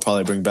they'll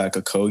probably bring back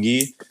a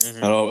Kogi.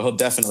 He'll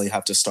definitely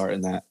have to start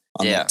in that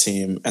on that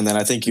team. And then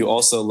I think you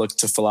also look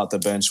to fill out the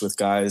bench with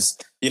guys,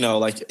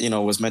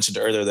 was mentioned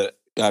earlier that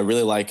I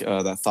really like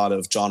that thought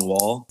of John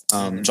Wall.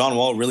 John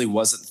Wall really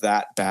wasn't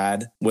that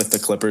bad with the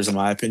Clippers, in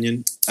my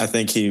opinion. I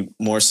think he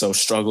more so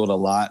struggled a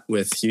lot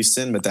with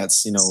Houston, but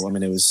that's,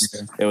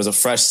 it was a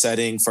fresh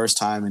setting, first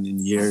time in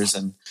years,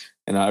 and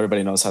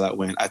everybody knows how that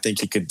went. I think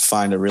he could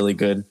find a really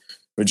good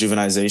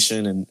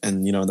rejuvenation and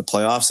in the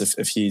playoffs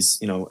if he's,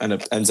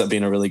 ends up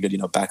being a really good,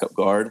 backup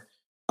guard.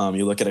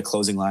 You look at a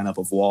closing lineup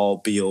of Wall,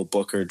 Beal,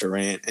 Booker,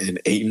 Durant,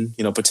 and Ayton,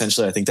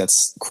 potentially. I think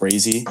that's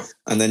crazy.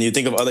 And then you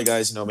think of other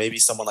guys, maybe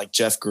someone like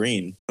Jeff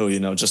Green, who,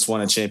 just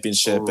won a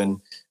championship, and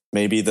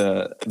maybe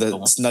the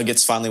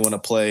Nuggets finally want to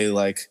play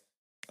like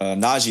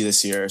Najee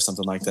this year or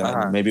something like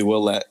that. Maybe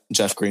we'll let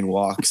Jeff Green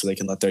walk so they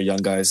can let their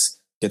young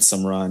guys get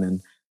some run.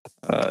 And,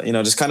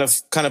 just kind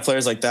of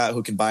players like that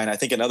who can buy in. I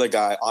think another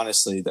guy,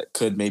 honestly, that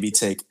could maybe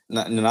take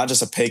not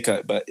just a pay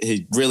cut, but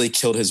he really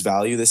killed his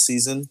value this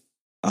season.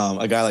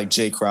 A guy like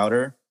Jay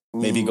Crowder,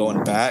 maybe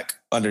going back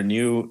under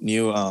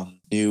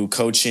new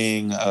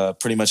coaching,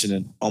 pretty much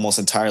an almost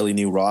entirely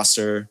new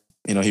roster.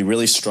 He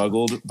really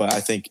struggled, but I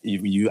think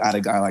you add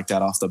a guy like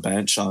that off the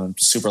bench on a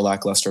super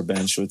lackluster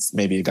bench with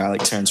maybe a guy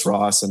like Terrence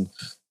Ross and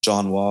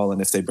John Wall,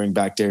 and if they bring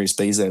back Darius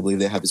Bazley, I believe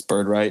they have his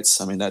bird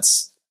rights. I mean,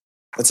 that's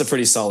a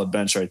pretty solid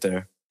bench right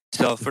there.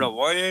 So for the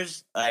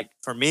Warriors, like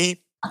for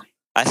me,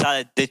 I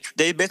saw that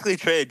they basically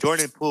traded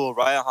Jordan Poole,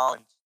 Ryan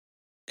Hollins,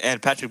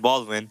 and Patrick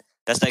Baldwin.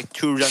 That's like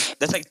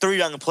three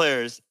young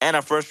players and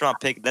a first round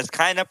pick. That's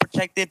kind of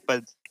protected,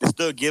 but they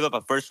still give up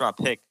a first round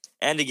pick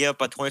and they give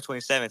up a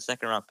 2027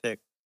 second round pick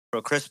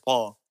for Chris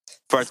Paul,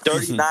 for a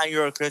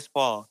 39-year-old Chris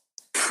Paul.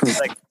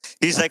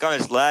 He's like on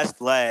his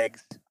last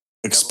legs,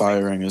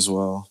 expiring as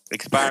well.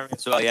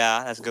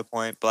 Yeah, that's a good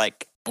point. But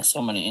like, there's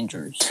so many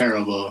injuries.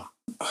 Terrible.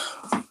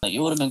 Like, it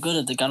would have been good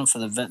if they got him for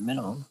the vet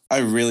minimum. I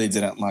really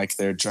didn't like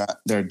their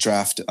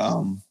draft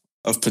of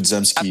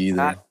Podziemski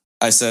either.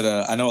 I said,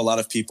 I know a lot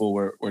of people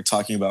were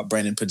talking about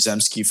Brandon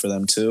Podziemski for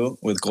them too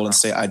with Golden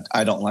State.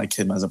 I don't like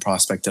him as a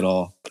prospect at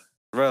all.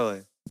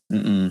 Really?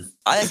 Mm-mm.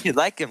 I actually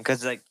like him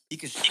because like he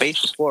can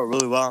space the floor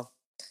really well,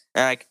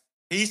 and like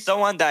he's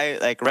someone that I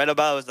like read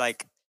about was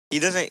like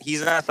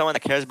he's not someone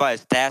that cares about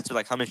his stats or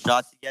like how many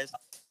shots he gets.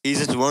 He's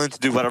just willing to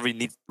do whatever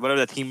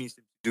the team needs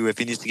to do. If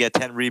he needs to get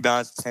 10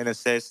 rebounds, 10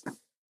 assists,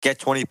 get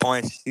 20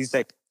 points, he's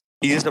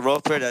just a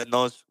role player that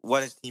knows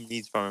what his team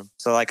needs from him.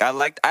 So like I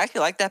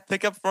actually like that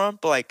pickup for him,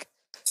 but like.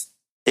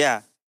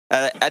 Yeah,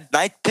 at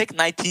pick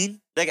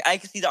 19, like I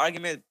can see the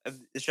argument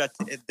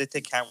if they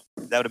take Cameron,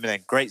 that would have been a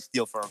great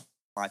steal for him, in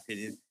my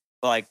opinion.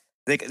 But like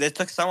they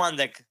took someone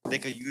that they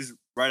could use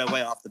right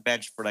away off the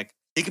bench for like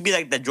he could be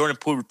like the Jordan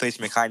Poole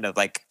replacement, kind of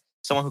like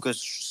someone who could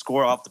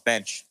score off the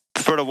bench.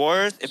 For the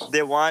Warriors, if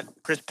they want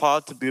Chris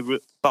Paul to be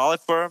solid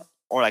for him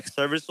or like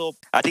serviceable,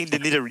 I think they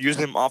need to use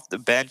him off the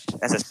bench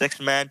as a sixth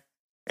man.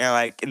 And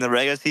like in the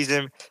regular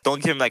season, don't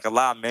give him like a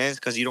lot of minutes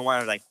because you don't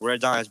want to like wear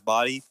down his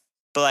body.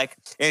 But, like,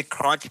 in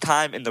crunch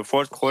time in the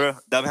fourth quarter,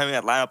 them having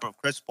that lineup of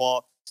Chris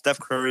Paul, Steph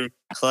Curry,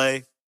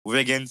 Clay,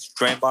 Wiggins,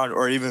 Draymond,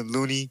 or even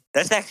Looney,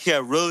 that's actually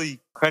a really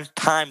crunch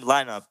time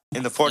lineup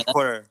in the fourth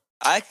quarter.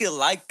 I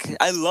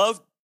love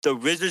the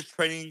Wizards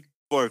trading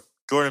for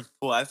Jordan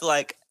Poole. I feel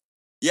like,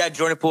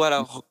 Jordan Poole had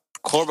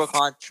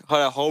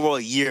a horrible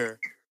year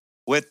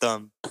with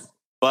them.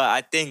 But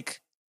I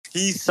think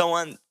he's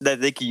someone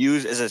that they could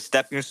use as a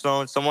stepping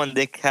stone, someone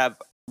they could have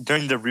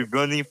during the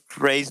rebuilding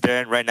phase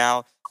they're in right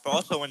now. But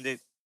also when in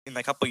like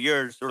a couple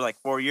years or like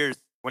 4 years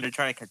when they're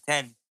trying to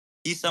contend,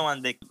 he's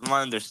someone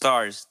one of their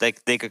stars they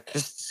could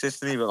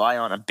consistently rely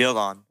on and build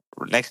on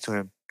next to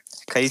him.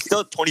 Cause he's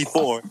still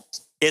 24.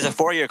 He has a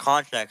 4-year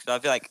contract, so I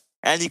feel like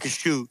and he could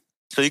shoot,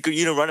 so you could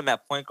either run him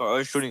at point guard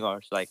or shooting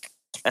guard. So like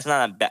it's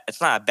not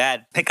a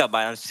bad pickup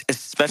by them,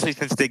 especially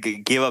since they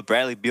gave up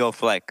Bradley Beal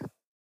for like.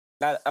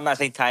 I'm not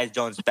saying Tyus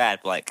Jones is bad,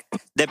 but like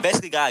they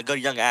basically got a good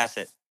young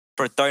asset.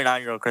 For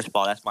 39-year-old Chris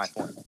Paul, that's my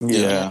point.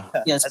 Yeah.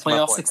 He has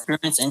playoff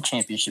experience and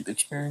championship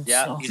experience.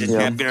 Yeah, so. he's a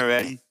champion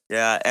already.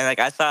 Yeah, and like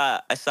I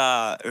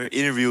saw an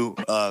interview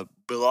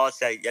Bilal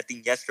said, I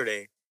think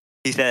yesterday,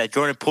 he said that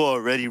Jordan Poole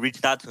already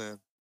reached out to him.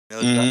 To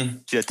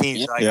the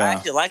team. So I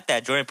actually like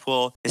that. Jordan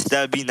Poole,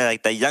 instead of being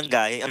like that young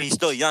guy, I mean, he's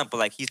still young, but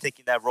like he's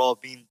taking that role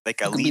of being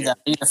like a leader. Be that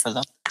leader for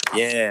them.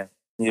 Yeah.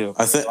 Yeah,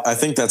 I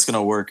think that's going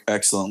to work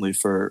excellently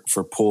for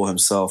Poole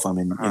himself. I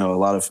mean, a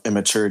lot of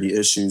immaturity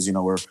issues,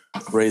 were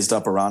raised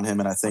up around him,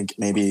 and I think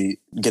maybe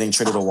getting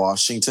traded to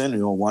Washington,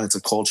 one, it's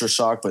a culture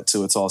shock, but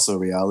two, it's also a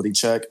reality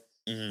check.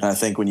 And I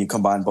think when you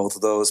combine both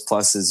of those,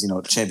 plus his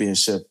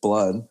championship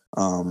blood,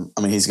 I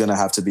mean, he's going to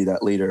have to be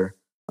that leader.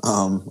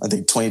 I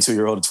think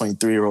 22-year-old to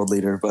 23-year-old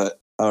leader, but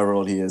however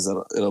old he is,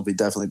 it'll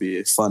definitely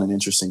be fun and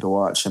interesting to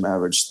watch him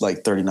average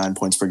like 39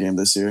 points per game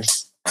this year.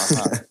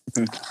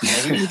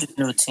 He was just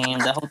new team.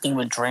 That whole thing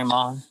with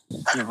Draymond,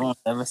 he ruined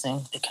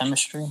everything. The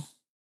chemistry,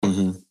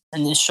 and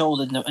it showed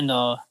in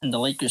the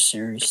Lakers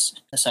series,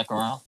 the second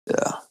round.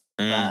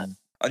 Yeah.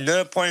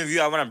 Another point of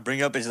view I want to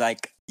bring up is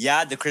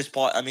the Chris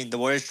Paul. I mean, the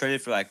Warriors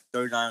traded for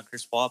 39 on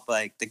Chris Paul,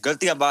 but the good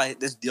thing about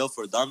this deal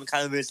for them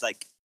kind of is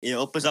it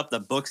opens up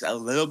the books a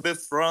little bit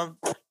for them.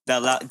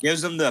 That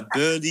gives them the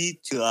ability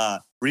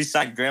to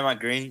re-sign Draymond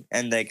Green,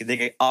 and they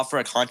can offer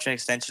a contract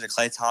extension to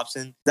Klay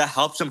Thompson. That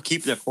helps them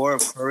keep the core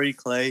of Curry,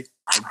 Klay,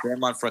 and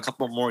Draymond for a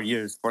couple more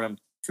years for them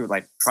to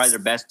try their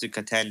best to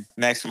contend,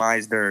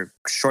 maximize their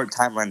short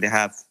timeline they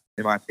have,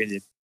 in my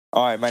opinion.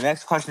 All right, my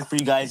next question for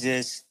you guys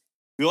is: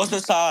 we also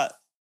saw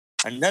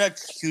another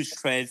huge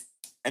trade,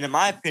 and in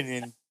my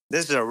opinion,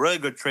 this is a really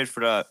good trade for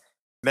the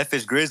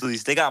Memphis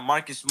Grizzlies. They got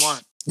Marcus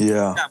Smart.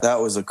 Yeah,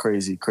 that was a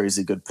crazy,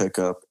 crazy good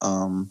pickup.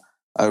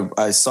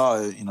 I saw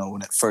it,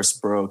 when it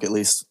first broke, at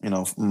least,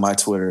 my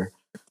Twitter,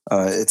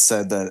 it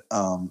said that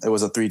it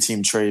was a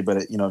 3-team trade, but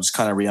it, just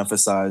kind of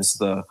reemphasized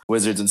the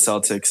Wizards and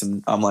Celtics.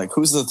 And I'm like,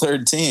 who's the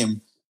third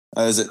team?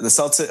 Is it the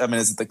Celtics? I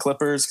mean, is it the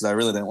Clippers? Because I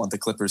really didn't want the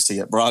Clippers to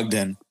get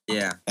Brogdon.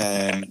 Yeah.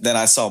 And then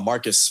I saw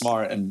Marcus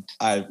Smart, and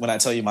when I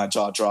tell you my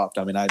jaw dropped,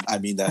 I mean, I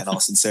mean that in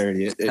all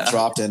sincerity. It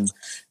dropped in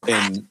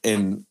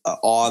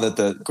awe that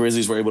the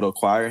Grizzlies were able to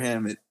acquire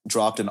him. It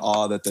dropped in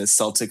awe that the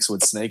Celtics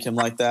would snake him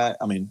like that.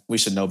 I mean, we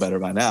should know better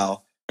by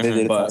now.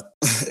 But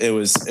it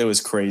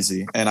was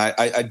crazy. And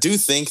I do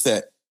think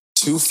that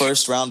 2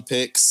 first-round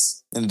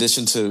picks, in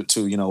addition to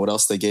what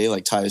else they gave,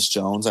 like Tyus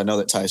Jones. I know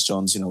that Tyus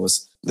Jones,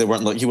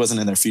 he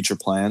wasn't in their future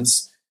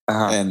plans.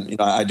 And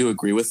I do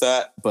agree with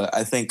that, but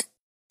I think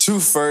 2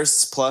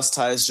 firsts plus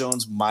Tyus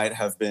Jones might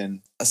have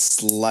been a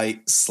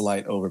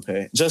slight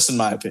overpay, just in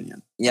my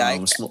opinion. Yeah,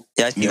 I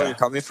see where you're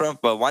coming from.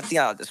 But one thing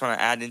I just want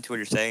to add into what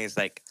you're saying is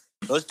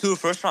those 2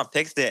 first-round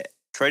picks that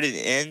traded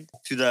in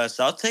to the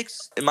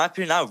Celtics, in my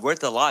opinion, not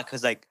worth a lot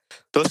because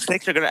those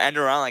picks are going to end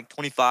around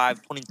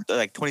 25,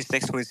 20,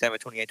 26, 27,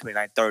 28,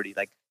 29, 30,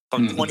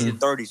 from 20 to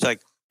 30. So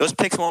those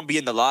picks won't be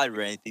in the lottery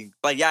or anything.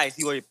 But yeah, I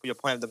see what your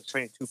point of them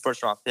trading 2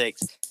 first-round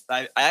picks.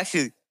 I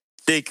actually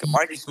think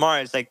Marcus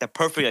Smart is the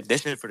perfect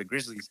addition for the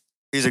Grizzlies.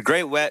 He's a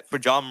great vet for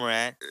Ja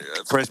Morant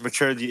for his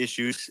maturity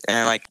issues,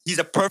 and he's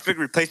a perfect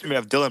replacement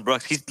of Dillon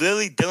Brooks. He's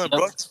literally Dillon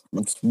Brooks,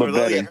 but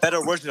literally a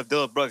better version of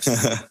Dillon Brooks.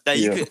 That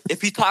you could,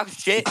 if he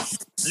talks shit,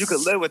 you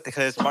could live with it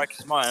because it's Marcus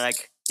Smart. And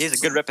he has a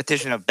good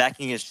reputation of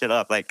backing his shit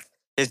up.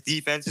 His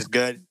defense is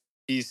good.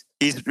 He's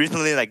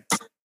recently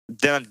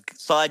done a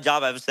solid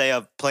job, I would say,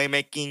 of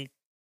playmaking,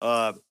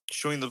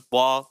 shooting the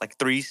ball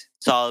threes,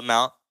 solid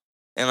amount,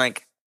 and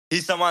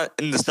he's someone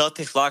in the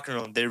Celtics locker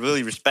room they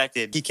really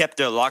respected. He kept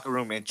their locker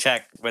room in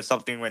check when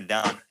something went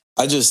down.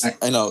 I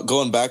know,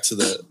 going back to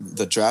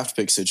the draft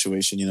pick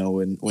situation,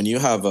 when you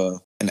have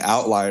an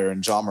outlier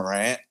in Ja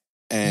Morant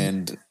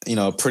and,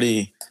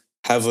 pretty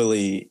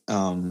heavily,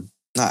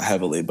 not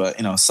heavily, but,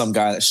 some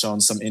guy that's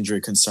shown some injury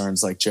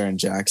concerns like Jaren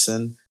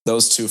Jackson,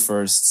 those 2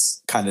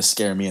 firsts kind of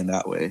scare me in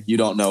that way. You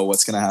don't know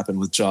what's going to happen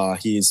with Ja.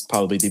 He's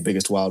probably the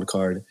biggest wild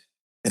card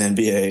in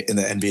the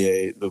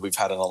NBA that we've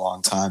had in a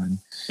long time.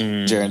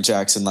 And Jaren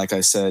Jackson, like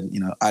I said,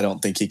 I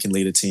don't think he can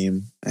lead a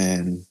team,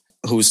 and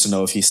who's to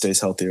know if he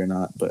stays healthy or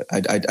not. But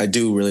I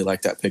do really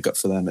like that pickup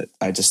for them.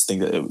 I just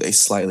think that they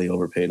slightly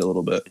overpaid a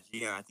little bit.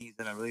 Yeah, I think he's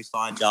done a really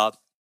solid job.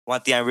 One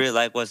thing I really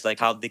like was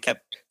how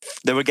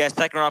they would get a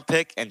 2nd-round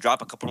pick and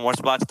drop a couple more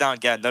spots down,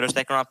 get another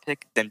 2nd-round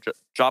pick, then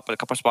drop a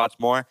couple spots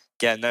more,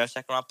 get another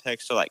 2nd-round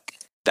pick. So I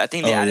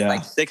think they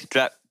added 6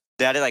 draft.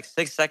 They added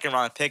 6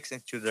 2nd-round picks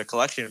into their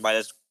collection by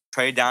just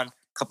trade down a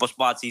couple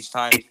spots each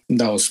time.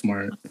 That was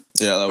smart.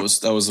 Yeah,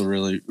 that was a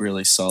really,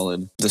 really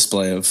solid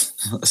display of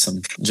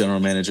some general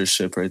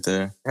managership right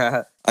there.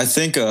 I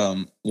think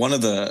one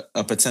of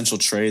a potential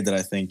trade that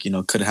I think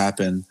could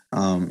happen.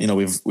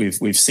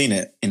 We've seen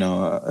it,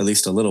 at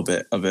least a little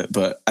bit of it,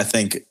 but I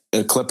think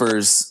the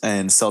Clippers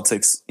and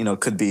Celtics,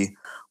 could be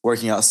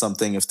working out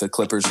something if the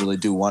Clippers really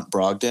do want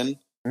Brogdon.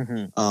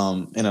 In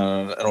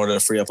order to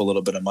free up a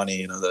little bit of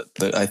money,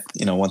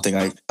 one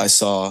thing I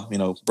saw,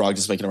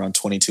 Brogdon's making around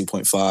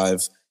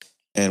 22.5,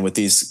 and with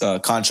these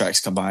contracts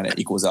combined, it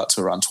equals out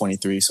to around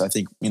 23. So I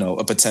think,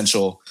 a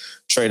potential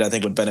trade I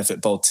think would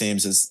benefit both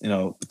teams is,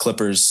 the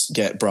Clippers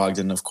get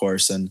Brogdon, of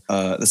course, and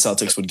the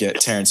Celtics would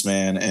get Terrence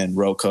Mann and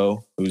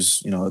Rocco,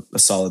 who's, a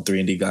solid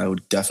 3-and-D guy who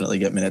would definitely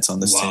get minutes on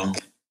this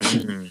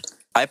team.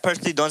 I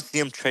personally don't see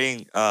him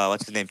trading,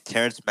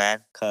 Terrence Mann,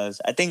 because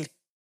I think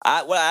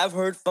what I've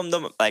heard from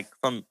them,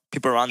 from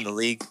people around the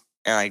league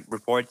and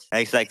reports,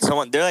 it's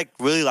someone they're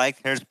really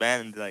like Terrence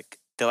Mann, and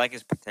they like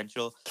his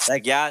potential.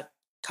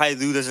 Ty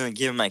Lue doesn't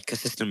give him like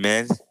consistent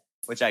minutes,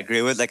 which I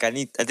agree with. Like I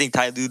think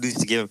Ty Lue needs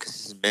to give him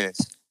consistent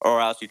minutes, or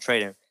else you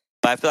trade him.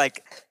 But I feel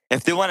like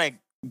if they want to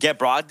get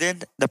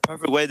Brogdon, the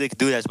perfect way they could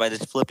do that is by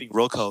just flipping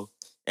Rocco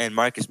and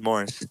Marcus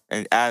Morris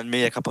and add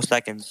maybe a couple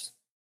seconds,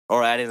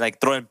 or adding like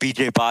throwing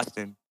BJ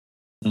Boston.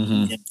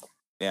 Mm-hmm.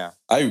 Yeah,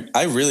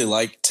 I really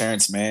like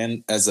Terrence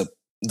Mann as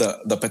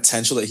the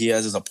potential that he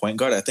has as a point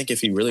guard. I think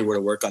if he really were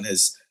to work on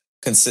his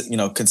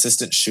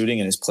consistent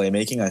shooting and his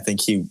playmaking, I think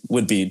he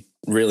would be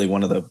really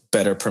one of the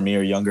better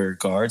premier younger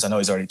guards. I know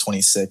he's already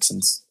 26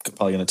 and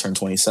probably going to turn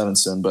 27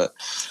 soon, but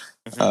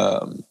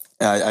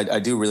I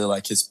do really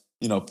like his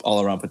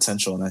all around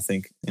potential, and I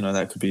think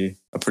that could be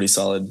a pretty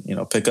solid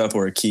pickup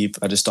or a keep.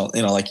 I just don't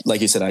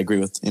like you said, I agree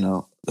with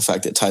the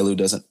fact that Ty Lue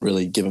doesn't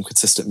really give him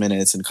consistent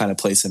minutes and kind of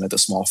place him at the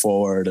small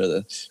forward or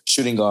the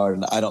shooting guard,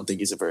 and I don't think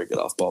he's a very good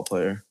off ball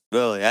player.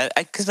 Really,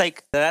 because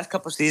like the last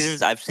couple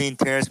seasons, I've seen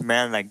Terrence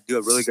Mann like do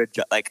a really good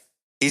job. Like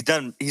he's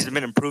been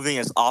improving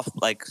his spot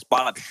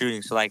up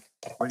shooting. So like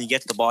when he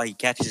gets the ball, he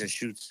catches and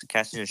shoots.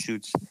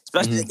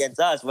 Especially against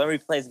us. Whenever he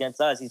plays against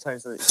us, he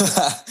turns to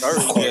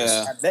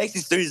makes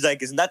his threes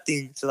like it's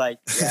nothing. So like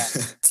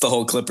it's the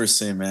whole Clippers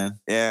team, man.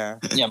 Yeah,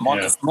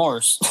 Marcus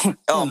Morris.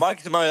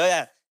 Marcus Morris.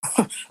 Yeah.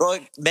 Bro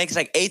makes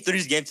like 8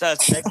 threes against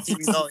us. Next team,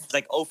 he's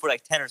like 0 for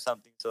like 10 or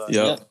something. So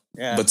yeah.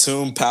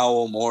 Batum,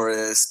 Powell,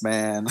 Morris,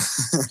 man.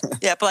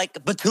 Yeah, but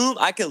like Batum,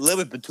 I could live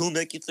with Batum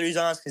making threes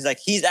on us because like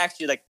he's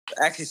actually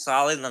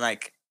solid and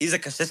like he's a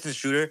consistent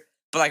shooter.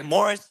 But like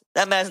Morris,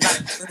 that man's not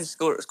going to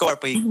score,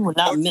 but he will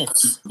not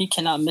miss. He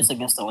cannot miss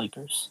against the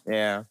Lakers.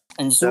 Yeah,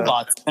 and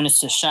Zubac finished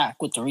to Shaq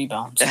with the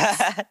rebounds.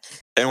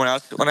 Anyone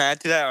else want to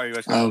add to that, or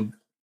you?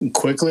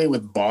 Quickly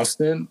with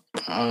Boston,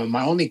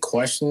 my only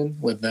question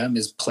with them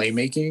is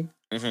playmaking.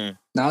 Mm-hmm.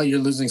 Now you're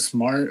losing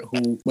Smart,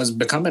 who was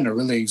becoming a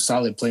really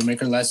solid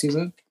playmaker last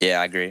season. Yeah,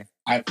 I agree.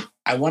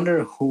 I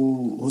wonder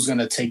who's going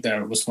to take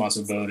that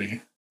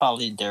responsibility.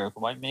 Probably Derek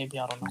White, maybe.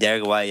 I don't know.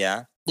 Derek White,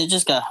 yeah. They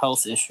just got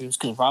health issues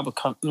because Robert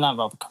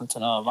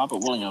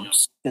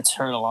Williams gets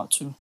hurt a lot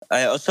too.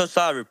 I also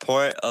saw a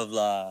report of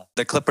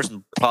the Clippers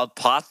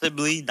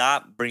possibly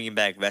not bringing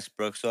back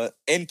Westbrook. So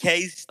in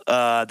case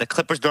the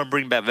Clippers don't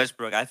bring back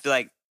Westbrook, I feel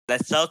like the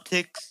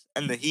Celtics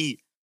and the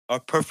Heat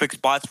are perfect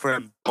spots for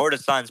him, or the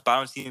Suns. But I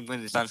don't see him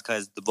winning the Suns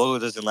because the Vogel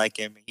doesn't like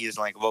him and he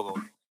doesn't like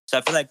Vogel. So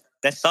I feel like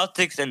the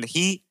Celtics and the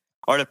Heat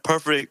are the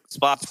perfect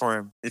spots for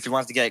him if he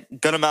wants to get a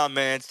good amount of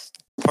minutes,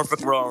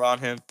 perfect role around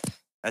him.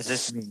 That's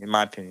just me, in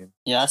my opinion.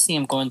 Yeah, I see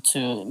him going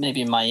to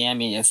maybe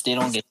Miami if they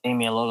don't get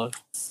Damian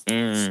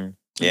Lillard.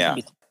 Yeah.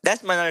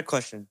 That's my other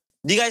question.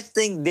 Do you guys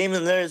think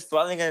Damian Lillard is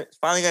finally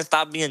gonna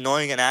stop being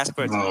annoying and ask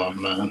for it? Oh,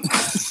 man.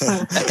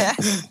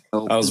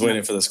 I was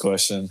waiting for this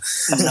question.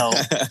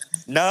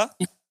 No?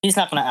 He's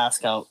not going to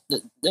ask out.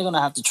 They're going to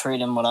have to trade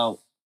him without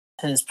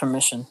his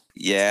permission.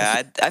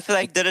 Yeah, I feel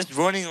like they're just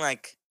running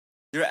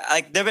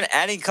they've been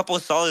adding a couple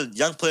of solid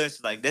young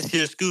players like this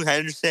year, Scoot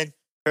Henderson,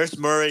 Hurst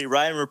Murray,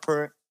 Ryan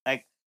Rupert.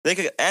 Like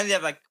they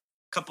have like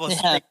a couple of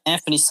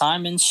Anthony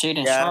Simons,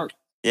 Shaedon Sharp.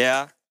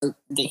 Yeah.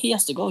 He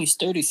has to go. He's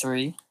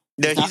 33.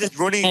 He's just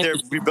running their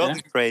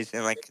rebuilding phase,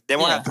 and like they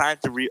won't have time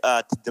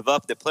to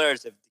develop the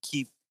players if they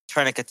keep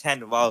trying to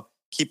contend while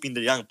keeping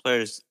the young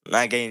players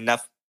not getting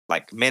enough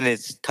like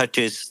minutes,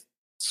 touches,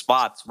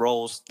 spots,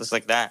 roles, just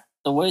like that.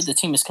 The way the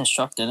team is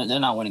constructed, they're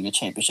not winning a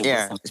championship.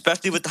 Yeah,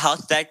 especially with how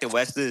stacked the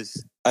West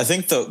is. I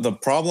think the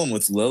problem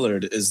with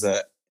Lillard is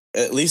that,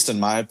 at least in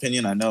my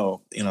opinion, I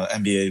know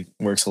NBA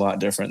works a lot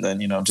different than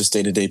just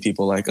day-to-day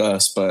people like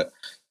us, but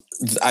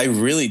I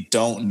really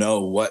don't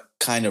know what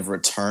kind of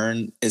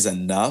return is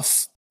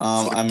enough.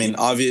 I mean,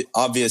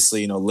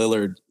 obviously,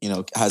 Lillard,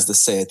 has the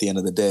say at the end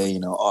of the day,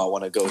 I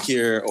want to go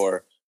here,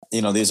 or,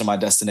 these are my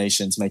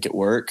destinations, make it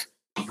work.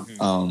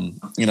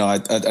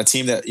 A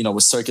team that,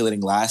 was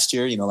circulating last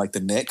year, like the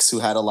Knicks, who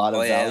had a lot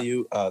of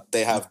value.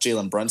 They have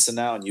Jalen Brunson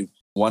now, and you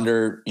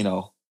wonder,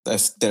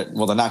 if they're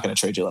not going to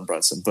trade Jalen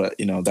Brunson, but,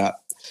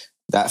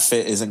 that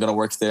fit isn't going to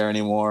work there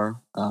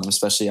anymore,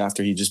 especially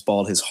after he just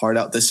balled his heart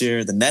out this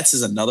year. The Nets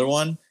is another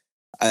one.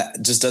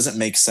 Just doesn't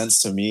make sense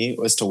to me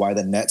as to why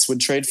the Nets would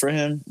trade for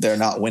him. They're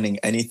not winning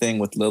anything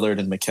with Lillard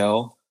and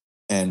Mikal,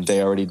 and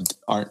they already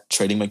aren't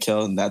trading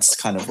Mikal, and that's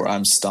kind of where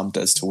I'm stumped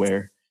as to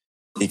where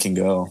he can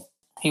go.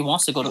 He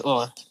wants to go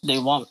to, they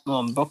want,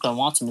 Brooklyn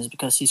wants him is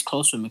because he's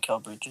close with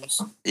Mikal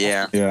Bridges.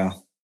 Yeah.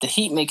 The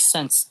Heat makes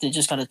sense. They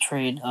just got to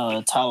trade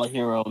Tyler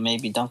Hero,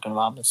 maybe Duncan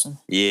Robinson.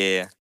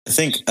 Yeah. I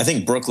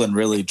think Brooklyn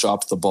really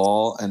dropped the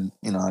ball, and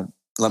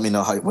let me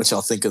know what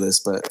y'all think of this.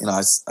 But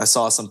I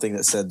saw something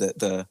that said that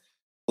the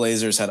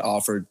Blazers had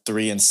offered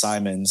 3 and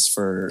Simons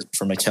for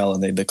Mikal,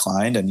 and they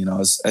declined. And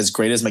as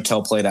great as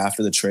Mikal played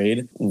after the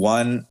trade,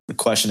 one, the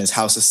question is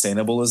how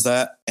sustainable is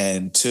that,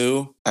 and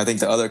 2, I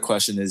think the other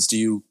question is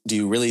do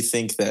you really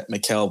think that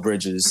Mikal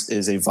Bridges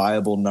is a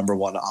viable number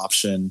 1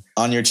 option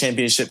on your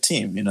championship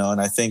team?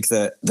 And I think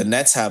that the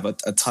Nets have a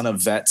ton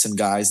of vets and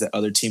guys that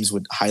other teams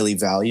would highly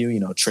value,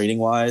 trading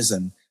wise,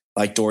 and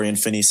like Dorian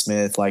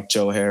Finney-Smith, like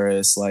Joe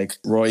Harris, like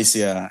Royce,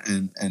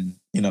 and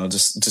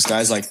just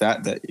guys like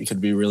that it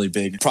could be really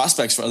big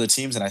prospects for other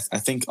teams. And I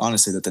think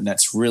honestly that the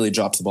Nets really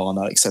dropped the ball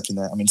not accepting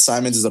that. I mean,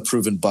 Simons is a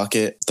proven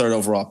bucket, 3rd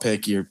overall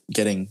pick. You're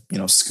getting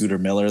Scooter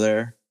Miller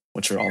there,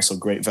 which are also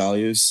great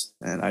values.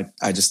 And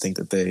I just think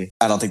that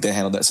I don't think they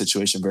handled that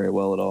situation very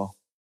well at all.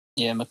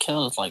 Yeah,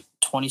 Mikal is like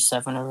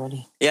 27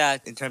 already. Yeah,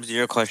 in terms of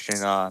your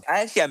question, I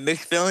actually have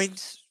mixed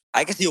feelings.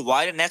 I can see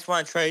why the Nets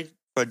want to trade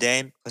for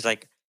Dame, because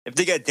like if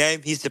they get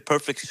Dame, he's the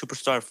perfect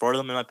superstar for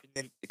them in my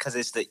opinion. Because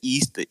it's the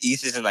East. The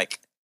East isn't like,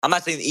 I'm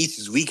not saying the East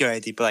is weak or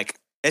anything, but like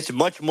it's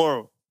much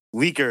more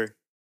weaker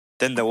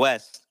than the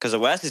West, because the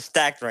West is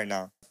stacked right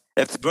now.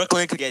 If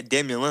Brooklyn could get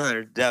Damian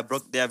Lillard,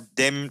 they have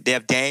Dame, they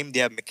have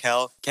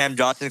Mikal, Cam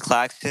Johnson,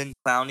 Claxton,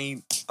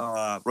 Clowney,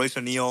 Royce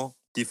O'Neal,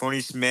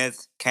 DeForest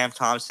Smith, Cam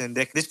Thompson.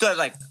 They still have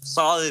like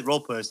solid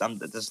role players.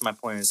 That's my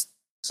point is.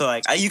 So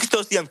like you can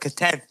still see them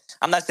content.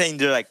 I'm not saying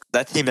they're like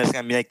that team that's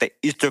gonna be like the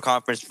Eastern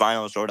Conference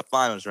Finals or the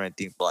Finals or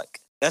anything, but like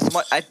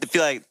I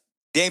feel like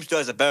Dame still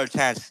has a better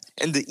chance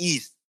in the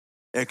East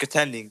in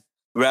contending.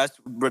 Whereas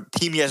the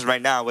team he has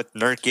right now with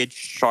Nurkic,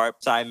 Sharp,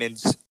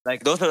 Simons,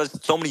 like those are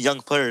so many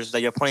young players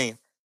that you're playing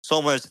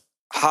so much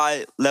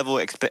high level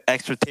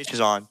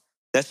expectations on.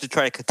 That's to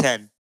try to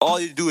contend. All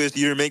you do is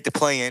either make the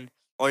play-in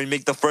or you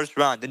make the first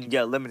round, then you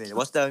get eliminated.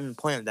 What's the even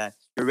point of that?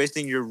 You're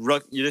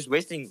just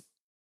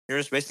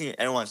wasting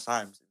everyone's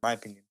time, in my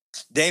opinion.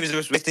 Dame is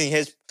just wasting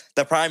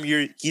the prime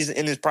year. He's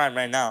in his prime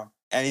right now,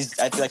 and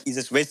I feel like he's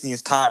just wasting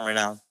his time right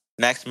now,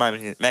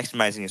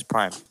 maximizing his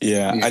prime.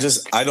 Yeah,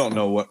 I don't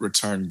know what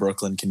return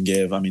Brooklyn can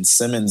give. I mean,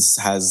 Simmons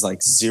has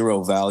like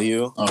zero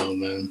value. Oh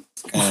man,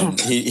 and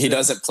he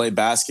doesn't play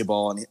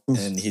basketball,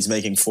 and he's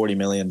making $40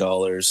 million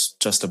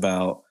just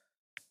about.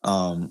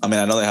 I mean,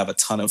 I know they have a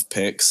ton of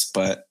picks,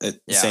 but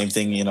same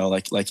thing.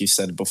 Like you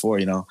said before,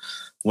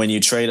 when you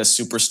trade a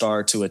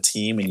superstar to a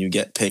team and you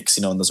get picks,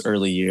 in those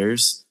early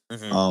years.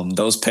 Mm-hmm.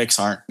 Those picks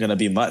aren't going to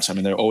be much. I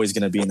mean, they're always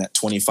going to be in that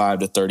 25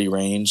 to 30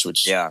 range,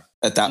 which at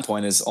that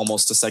point is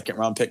almost a 2nd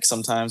round pick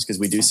sometimes, because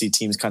we do see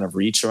teams kind of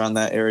reach around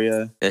that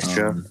area. That's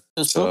true.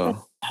 Does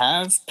Brooklyn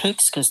have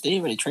picks? Because they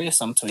already traded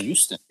some to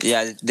Houston.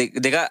 Yeah, they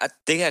got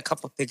a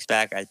couple of picks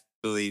back, I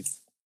believe.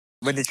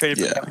 When they traded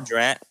for Kevin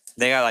Durant,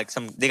 they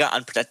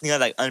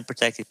got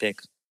unprotected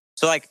picks.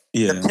 So like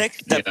the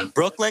picks that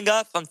Brooklyn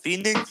got from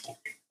Phoenix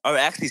are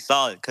actually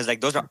solid, because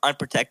like those are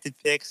unprotected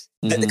picks.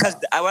 Because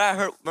what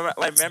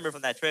I remember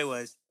from that trade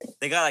was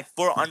they got like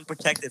 4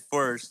 unprotected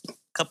first,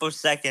 couple of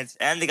seconds,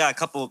 and they got a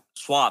couple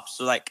swaps.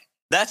 So like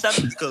that's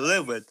something you could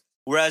live with.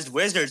 Whereas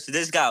Wizards, they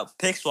just got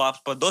pick swaps,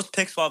 but those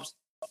pick swaps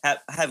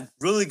have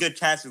really good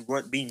chances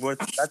of being worth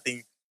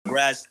nothing.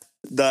 Whereas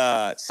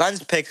the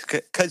Suns picks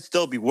could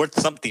still be worth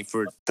something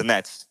for the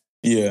Nets.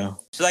 Yeah.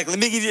 So like, let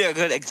me give you a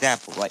good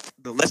example. Like,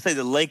 let's say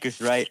the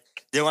Lakers, right?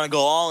 They want to go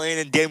all in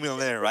and Damian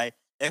Lillard, right?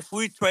 If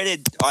we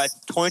traded our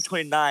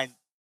 2029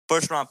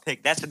 first round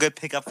pick, that's a good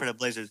pickup for the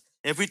Blazers.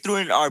 If we threw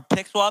in our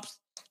pick swaps,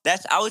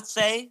 I would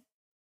say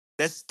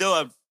that's still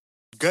a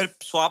good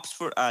swaps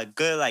for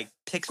good like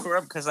picks for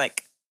them, because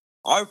like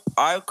our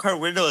current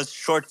window is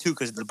short too,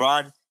 because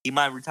LeBron, he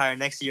might retire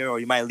next year or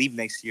he might leave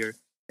next year,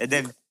 and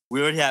then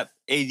we already have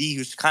AD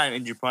who's kind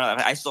of injury prone.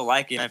 I still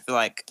like it. I feel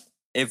like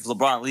if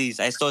LeBron leaves,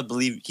 I still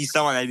believe he's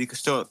someone that we could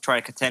still try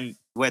to contend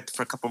with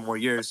for a couple more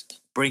years,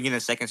 bring in a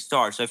second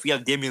star. So if we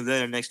have Damian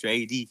Lillard next to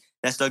AD,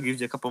 that still gives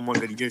you a couple more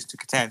good years to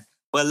contend.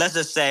 But let's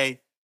just say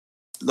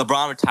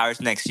LeBron retires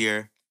next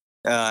year.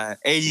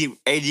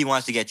 AD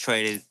wants to get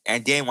traded,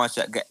 and Dame wants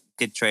to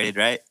get traded,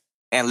 right?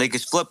 And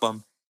Lakers flip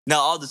them. Now,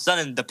 all of a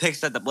sudden, the picks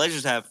that the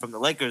Blazers have from the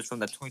Lakers, from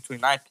the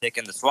 2029 pick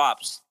and the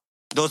swaps,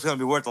 those are going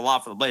to be worth a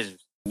lot for the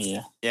Blazers.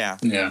 Yeah.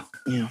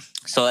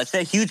 So it's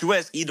a huge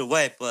risk either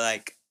way, but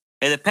like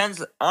it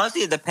depends.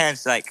 Honestly, it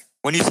depends. Like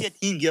when you see a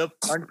team give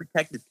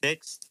unprotected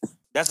picks,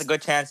 that's a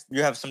good chance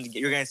you're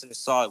getting something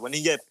solid. When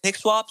you get pick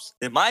swaps,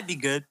 they might be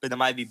good, but they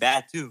might be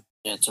bad too.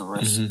 Yeah, it's a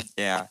risk. Mm-hmm.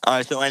 Yeah. All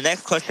right. So my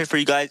next question for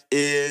you guys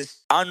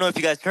is, I don't know if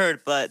you guys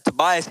heard, but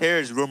Tobias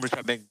Harris rumors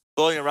have been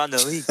going around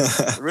the league.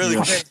 Really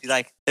crazy.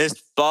 Like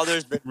his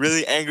father's been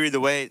really angry the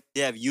way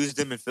they have used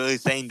him in Philly,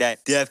 saying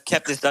that they have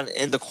kept his son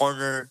in the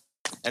corner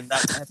and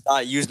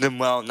not using him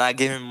well, not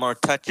giving him more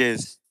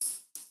touches,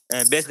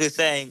 and basically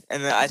saying.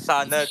 And then I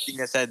saw another thing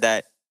that said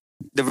that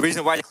the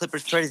reason why the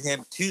Clippers traded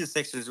him to the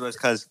Sixers was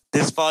because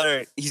his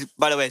father. His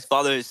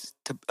father is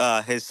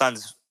his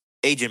son's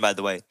agent, by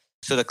the way.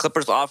 So the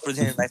Clippers offered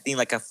him, I think,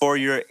 like a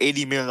 4-year,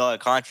 $80 million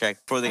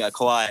contract before they got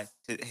Kawhi.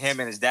 Him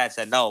and his dad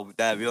said, "No,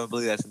 Dad, we don't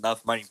believe that's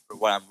enough money for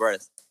what I'm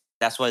worth."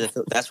 That's why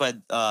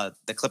the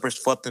Clippers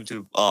flipped him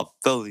to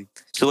Philly.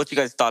 So, what's you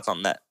guys' thoughts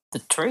on that? The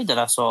trade that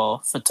I saw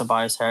for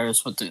Tobias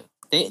Harris with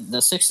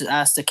the Sixers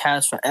asked the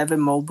Cavs for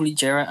Evan Mobley,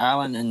 Jarrett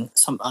Allen, and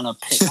some on a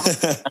pick.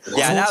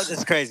 Yeah, that was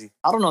just crazy.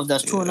 I don't know if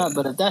that's true or not,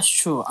 but if that's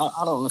true,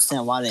 I don't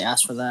understand why they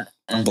asked for that.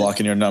 I'm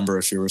blocking your number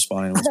if you're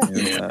responding with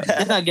me.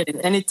 They're not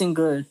getting anything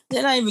good.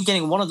 They're not even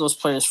getting one of those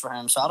players for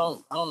him. So I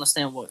don't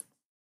understand what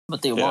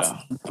they want.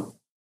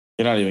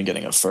 You're not even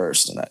getting a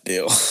first in that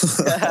deal.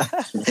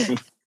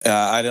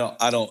 I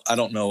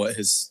don't know what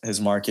his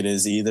market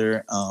is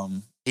either.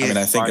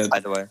 I think by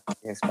the way,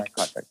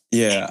 contract.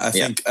 Yeah, I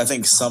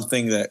think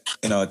something that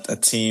a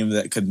team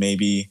that could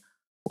maybe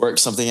work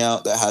something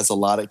out that has a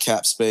lot of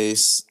cap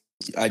space.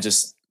 I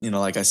just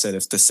like I said,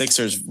 if the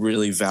Sixers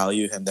really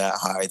value him that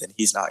high, then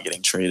he's not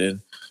getting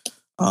traded.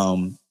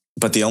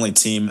 But the only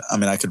team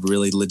I could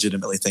really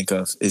legitimately think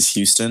of is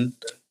Houston.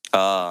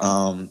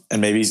 And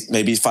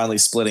maybe finally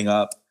splitting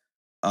up.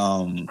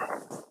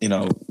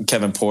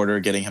 Kevin Porter,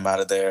 getting him out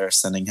of there,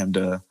 sending him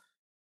to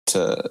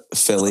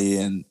Philly,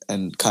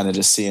 and kind of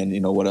just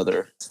seeing what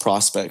other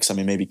prospects.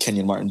 Maybe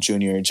Kenyon Martin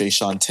Jr.,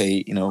 Jayshawn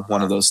Tate,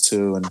 one of those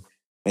two, and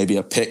maybe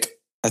a pick.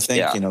 I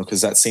think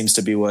because that seems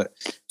to be what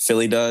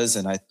Philly does,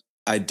 and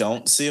I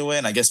don't see a way.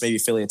 And I guess maybe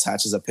Philly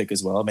attaches a pick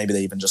as well. Maybe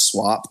they even just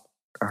swap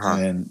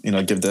and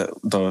give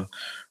the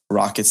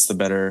Rockets the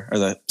better, or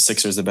the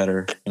Sixers the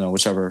better,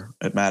 whichever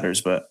it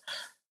matters. But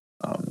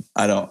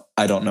I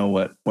don't know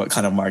what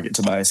kind of market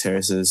Tobias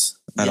Harris is.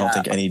 I don't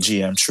think any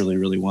GM truly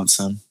really wants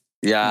him.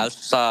 Yeah, I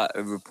saw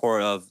a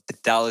report of the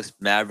Dallas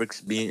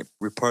Mavericks being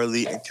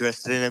reportedly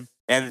interested in him.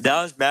 And the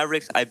Dallas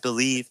Mavericks, I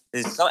believe,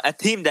 is a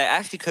team that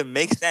actually could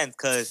make sense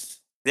because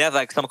they have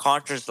like some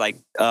contracts like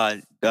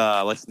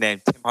what's his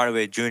name, Tim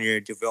Hardaway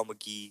Jr., JaVale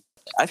McGee.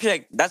 I feel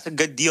like that's a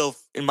good deal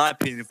in my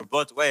opinion for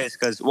both ways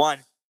because one,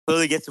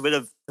 Philly gets rid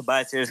of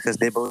Tobias Harris because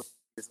they believe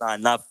it's not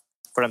enough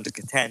for them to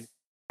contend,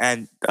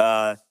 and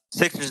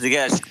Sixers, they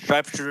get a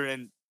stripe shooter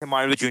in Tim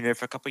Hardaway Jr.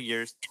 for a couple of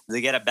years.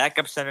 They get a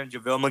backup center,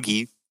 JaVale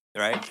McGee,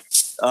 right?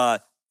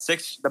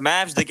 The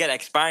Mavs, they get an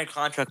expiring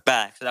contract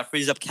back, so that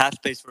frees up cap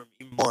space for him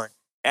even more.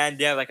 And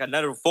they have like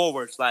another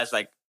forward /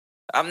 like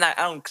I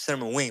don't consider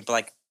him a wing, but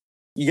like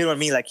you get what I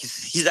mean. Like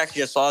he's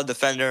actually a solid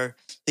defender.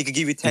 He could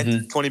give you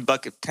 10 to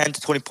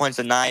 20 points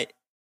a night,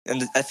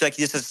 and I feel like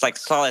he's just like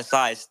solid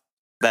size.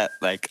 That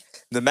like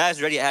the Mavs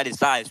already had his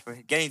size for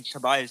getting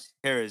Tobias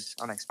Harris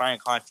on an expiring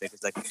contract.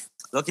 It's like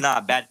looking at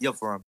a bad deal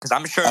for him because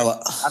I'm sure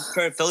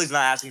Philly's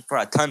not asking for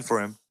a ton for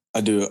him.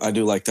 I do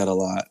like that a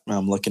lot.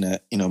 I'm looking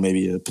at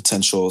maybe a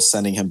potential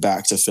sending him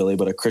back to Philly,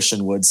 but a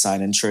Christian Wood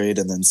sign and trade,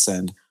 and then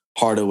send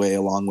Hardaway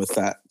along with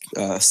that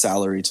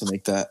salary to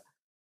make that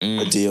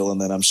a deal.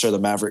 And then I'm sure the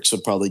Mavericks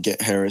would probably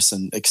get Harris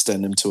and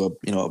extend him to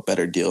a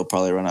better deal.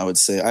 Probably around I would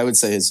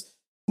say his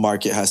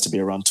market has to be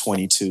around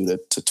 $22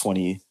 to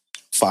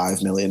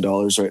 $25 million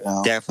right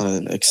now. Definitely.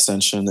 An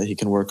extension that he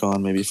can work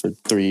on maybe for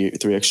three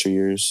extra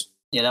years.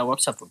 Yeah, that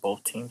works out for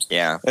both teams.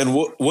 Yeah, and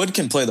Wood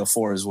can play the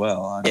 4 as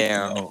well.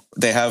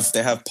 They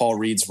have Paul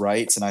Reed's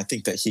rights, and I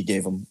think that he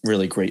gave him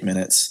really great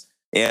minutes.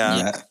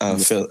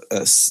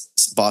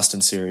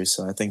 Boston series.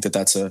 So I think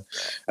that's a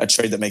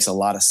trade that makes a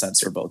lot of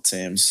sense for both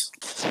teams.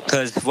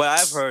 Because what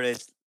I've heard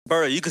is,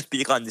 Burrow, you could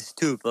speak on this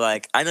too, but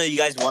like I know you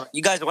guys want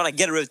to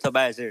get rid of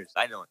Tobias Harris.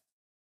 I know it.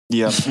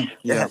 Yeah.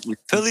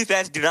 Philly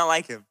fans do not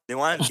like him. They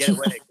want to get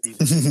away.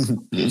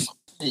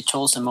 They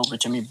chose him over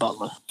Jimmy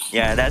Butler.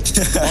 Yeah, that's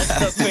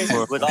crazy.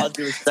 With all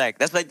due respect,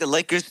 that's like the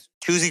Lakers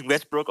choosing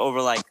Westbrook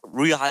over like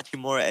Rui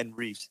Hachimura and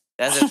Reeves.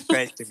 That's just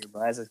crazy to me,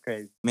 bro. That's just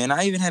crazy. Man,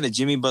 I even had a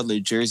Jimmy Butler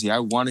jersey. I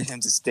wanted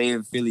him to stay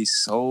in Philly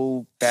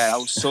so bad. I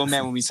was so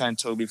mad when we signed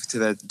Toby to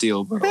that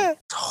deal, bro.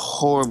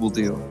 Horrible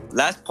deal.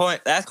 Last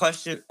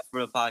question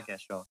for the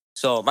podcast show.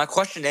 So my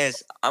question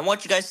is, I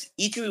want you guys,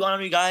 each of one of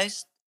you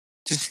guys,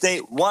 to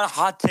state one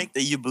hot take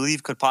that you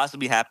believe could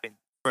possibly happen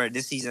for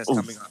this season that's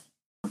coming up.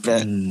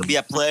 It could be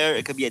a player.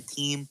 It could be a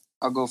team.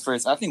 I'll go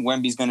first. I think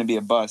Wemby's going to be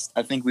a bust.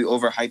 I think we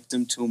overhyped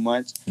him too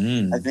much.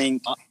 I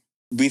think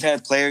we've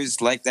had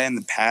players like that in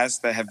the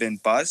past that have been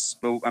busts.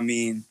 But,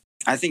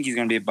 I think he's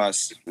going to be a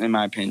bust, in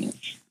my opinion.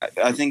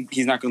 I think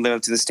he's not going to live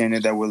up to the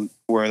standard that we're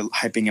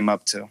hyping him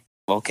up to.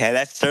 Okay,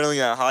 that's certainly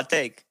a hot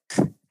take.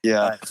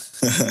 Yeah.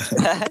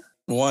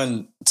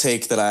 One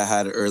take that I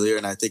had earlier,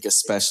 and I think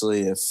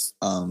especially if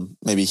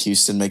maybe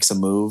Houston makes a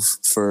move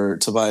for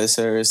Tobias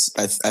Harris,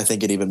 I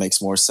think it even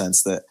makes more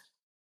sense that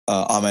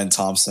Amen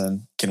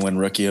Thompson can win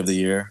Rookie of the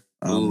Year.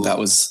 That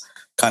was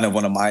kind of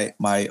one of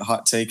my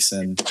hot takes,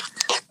 and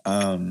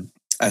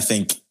I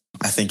think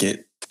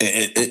it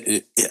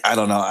I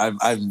don't know.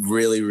 I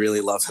really, really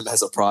love him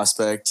as a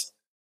prospect.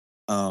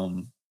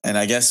 And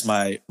I guess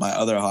my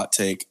other hot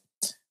take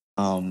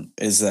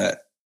is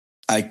that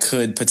I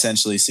could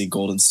potentially see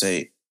Golden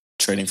State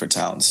trading for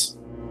Towns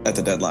at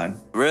the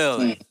deadline.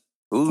 Really?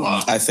 Ooh.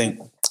 I think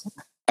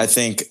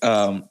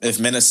if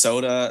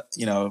Minnesota,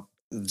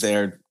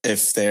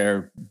 if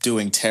they're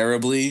doing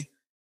terribly,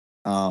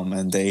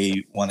 and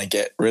they want to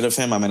get rid of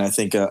him, I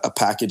think a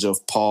package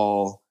of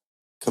Paul,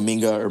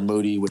 Kuminga, or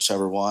Moody,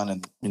 whichever one,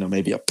 and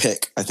maybe a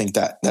pick. I think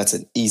that's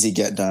an easy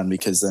get done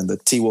because then the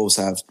T-Wolves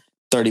have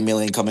 $30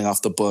 million coming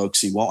off the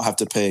books. You won't have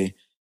to pay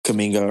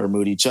Kuminga or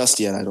Moody just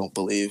yet, I don't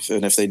believe.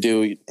 And if they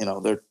do,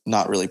 they're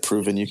not really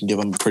proven. You can give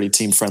them a pretty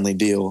team-friendly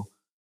deal.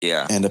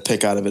 Yeah. And a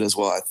pick out of it as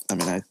well.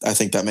 I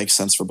think that makes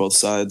sense for both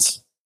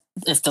sides.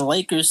 If the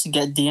Lakers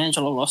get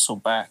D'Angelo Russell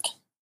back,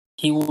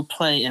 he will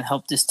play and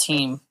help this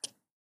team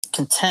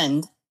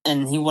contend,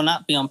 and he will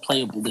not be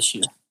unplayable this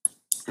year.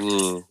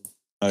 Ooh.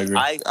 I agree.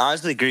 I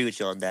honestly agree with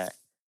you on that.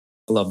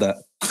 I love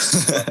that.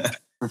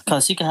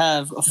 because he could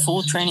have a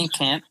full training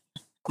camp,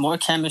 more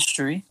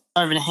chemistry.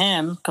 Darvin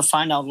Ham could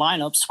find out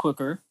lineups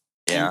quicker.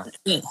 Yeah.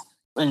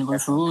 And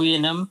with Rui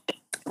and them,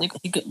 they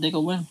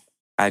could win.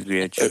 I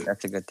agree with you.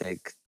 That's a good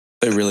take.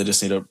 They really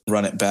just need to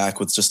run it back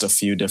with just a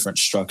few different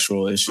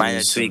structural issues.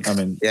 Minor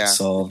tweaks.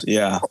 Solved.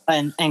 Yeah.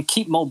 And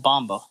keep Mo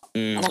Bamba.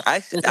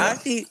 I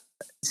actually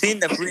seen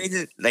the free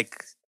agent,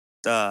 like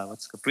the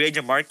free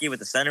agent market with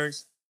the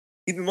centers.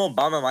 Keeping Mo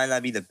Bamba might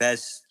not be the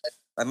best.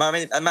 It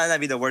might not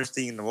be the worst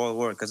thing in the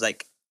world because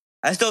like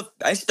I still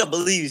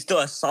believe he's still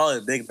a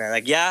solid big man.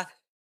 Like the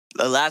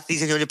last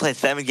season he only played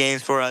 7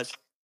 games for us.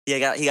 He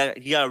got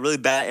a really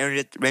bad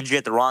injury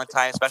at the wrong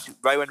time, especially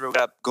right when we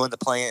were going to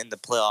play in the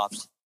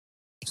playoffs.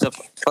 So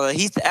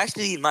he's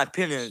actually, in my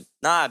opinion,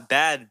 not a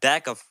bad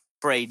backup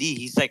for AD.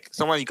 He's like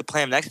someone you could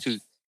play him next to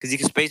because you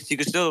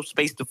can still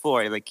space the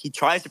floor. Like he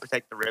tries to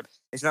protect the rim.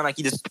 It's not like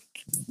he just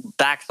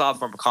backs off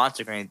from a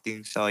concert or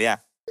anything. So yeah.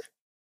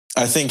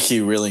 I think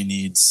they really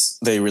need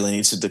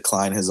to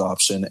decline his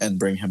option and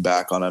bring him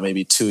back on a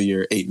maybe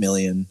 2-year, $8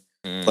 million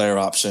player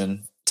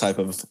option type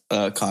of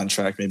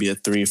contract, maybe a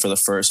 3 for the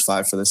first,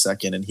 5 for the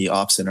second, and he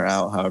opts in or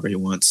out however he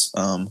wants.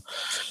 And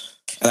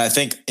I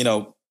think,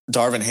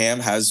 Darvin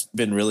Ham has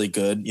been really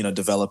good,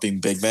 developing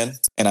big men.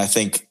 And I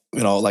think,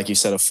 like you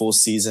said, a full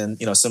season,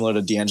 similar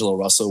to D'Angelo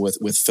Russell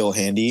with Phil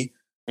Handy,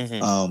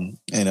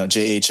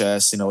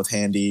 JHS, with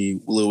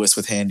Handy, Lewis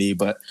with Handy.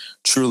 But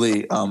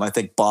truly, I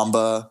think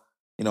Bamba,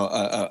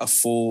 a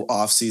full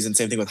off season.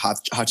 Same thing with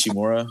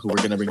Hachimura, who we're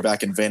going to bring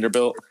back in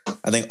Vanderbilt.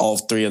 I think all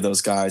 3 of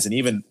those guys, and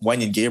even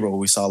Wenyen Gabriel,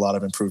 we saw a lot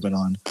of improvement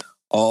on.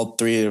 All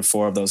 3 or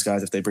 4 of those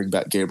guys, if they bring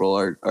back Gabriel,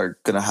 are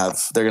going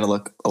to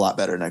look a lot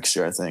better next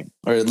year, I think,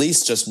 or at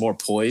least just more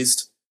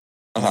poised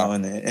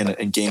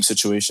in game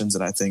situations.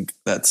 And I think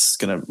that's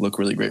going to look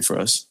really great for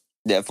us.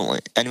 Definitely.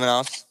 Anyone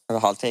else have a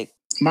hot take?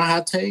 My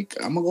hot take,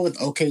 I'm gonna go with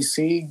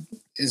OKC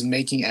is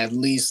making at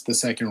least the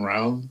second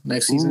round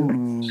next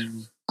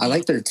season. I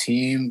like their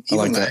team.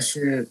 Even last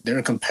year, they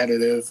were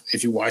competitive.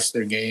 If you watch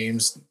their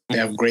games, they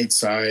have great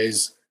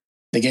size.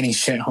 They're getting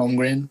Chet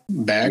Holmgren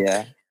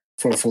back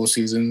for a full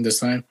season this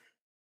time.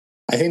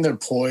 I think they're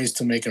poised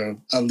to make a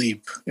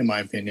leap, in my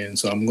opinion.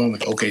 So I'm going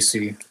with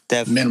OKC.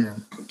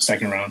 Minimum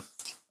second round.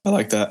 I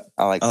like that.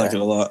 I like it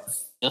a lot.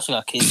 They also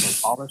got Casey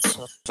Wallace.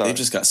 They've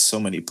just got so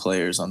many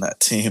players on that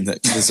team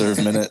that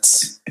deserve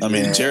minutes. I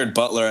mean, Jared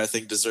Butler, I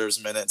think,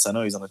 deserves minutes. I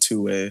know he's on a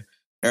 2-way.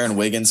 Aaron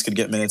Wiggins could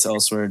get minutes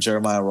elsewhere.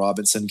 Jeremiah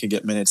Robinson could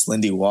get minutes.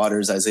 Lindy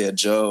Waters, Isaiah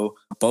Joe,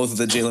 both of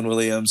the Jalen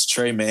Williams,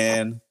 Trey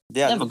Mann.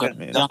 Yeah, they have a good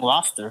young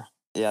roster.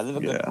 Yeah, they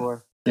have a good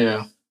core.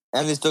 Yeah.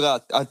 And they still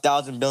got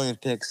 1,000 billion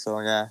picks, so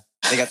yeah,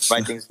 they got the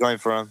right things going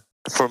for them.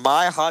 For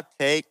my hot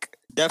take,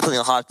 definitely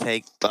a hot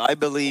take, but I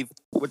believe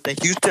with the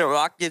Houston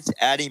Rockets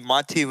adding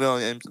Monty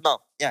Williams, with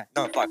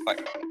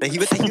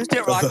the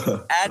Houston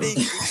Rockets adding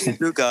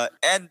Zuka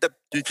and the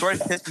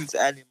Detroit Pistons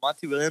adding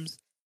Monty Williams,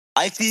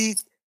 I see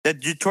the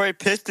Detroit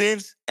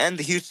Pistons and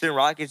the Houston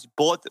Rockets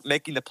both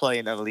making the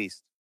play-in at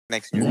least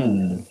next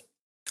year.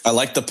 I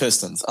like the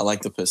Pistons.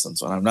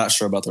 And I'm not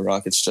sure about the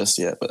Rockets just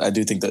yet, but I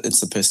do think that it's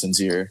the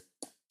Pistons' year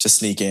to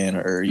sneak in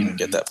or even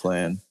get that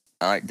plan.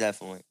 All right,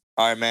 definitely.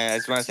 All right, man. I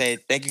just want to say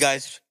thank you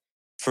guys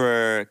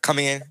for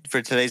coming in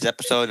for today's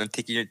episode and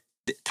taking your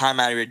time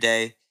out of your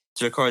day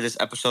to record this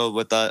episode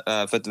with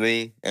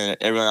me and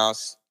everyone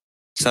else.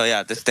 So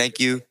yeah, just thank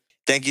you.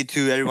 Thank you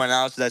to everyone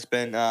else that's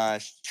been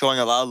showing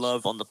a lot of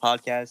love on the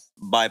podcast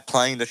by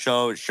playing the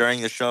show,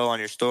 sharing the show on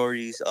your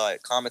stories,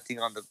 commenting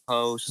on the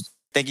post.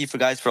 Thank you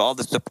for all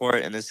the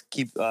support and just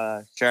keep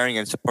sharing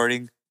and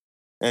supporting.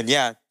 And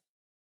yeah,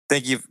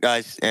 thank you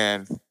guys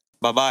and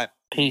bye-bye.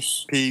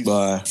 Peace.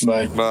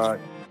 Bye.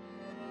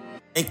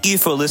 Thank you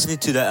for listening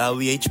to the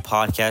LVH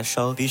podcast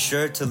show. Be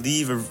sure to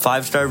leave a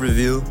 5-star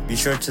review. Be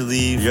sure to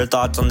leave your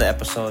thoughts on the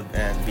episode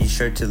and be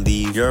sure to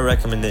leave your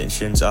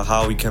recommendations on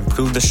how we can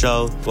improve the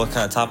show, what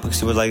kind of topics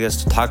you would like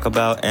us to talk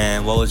about,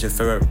 and what was your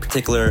favorite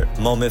particular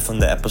moment from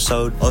the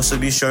episode. Also,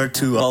 be sure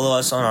to follow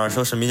us on our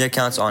social media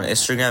accounts on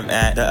Instagram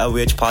at the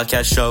LVH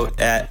podcast show,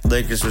 at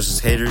Lakers vs.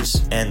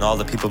 Haters, and all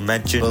the people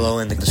mentioned below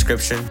in the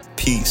description.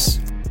 Peace.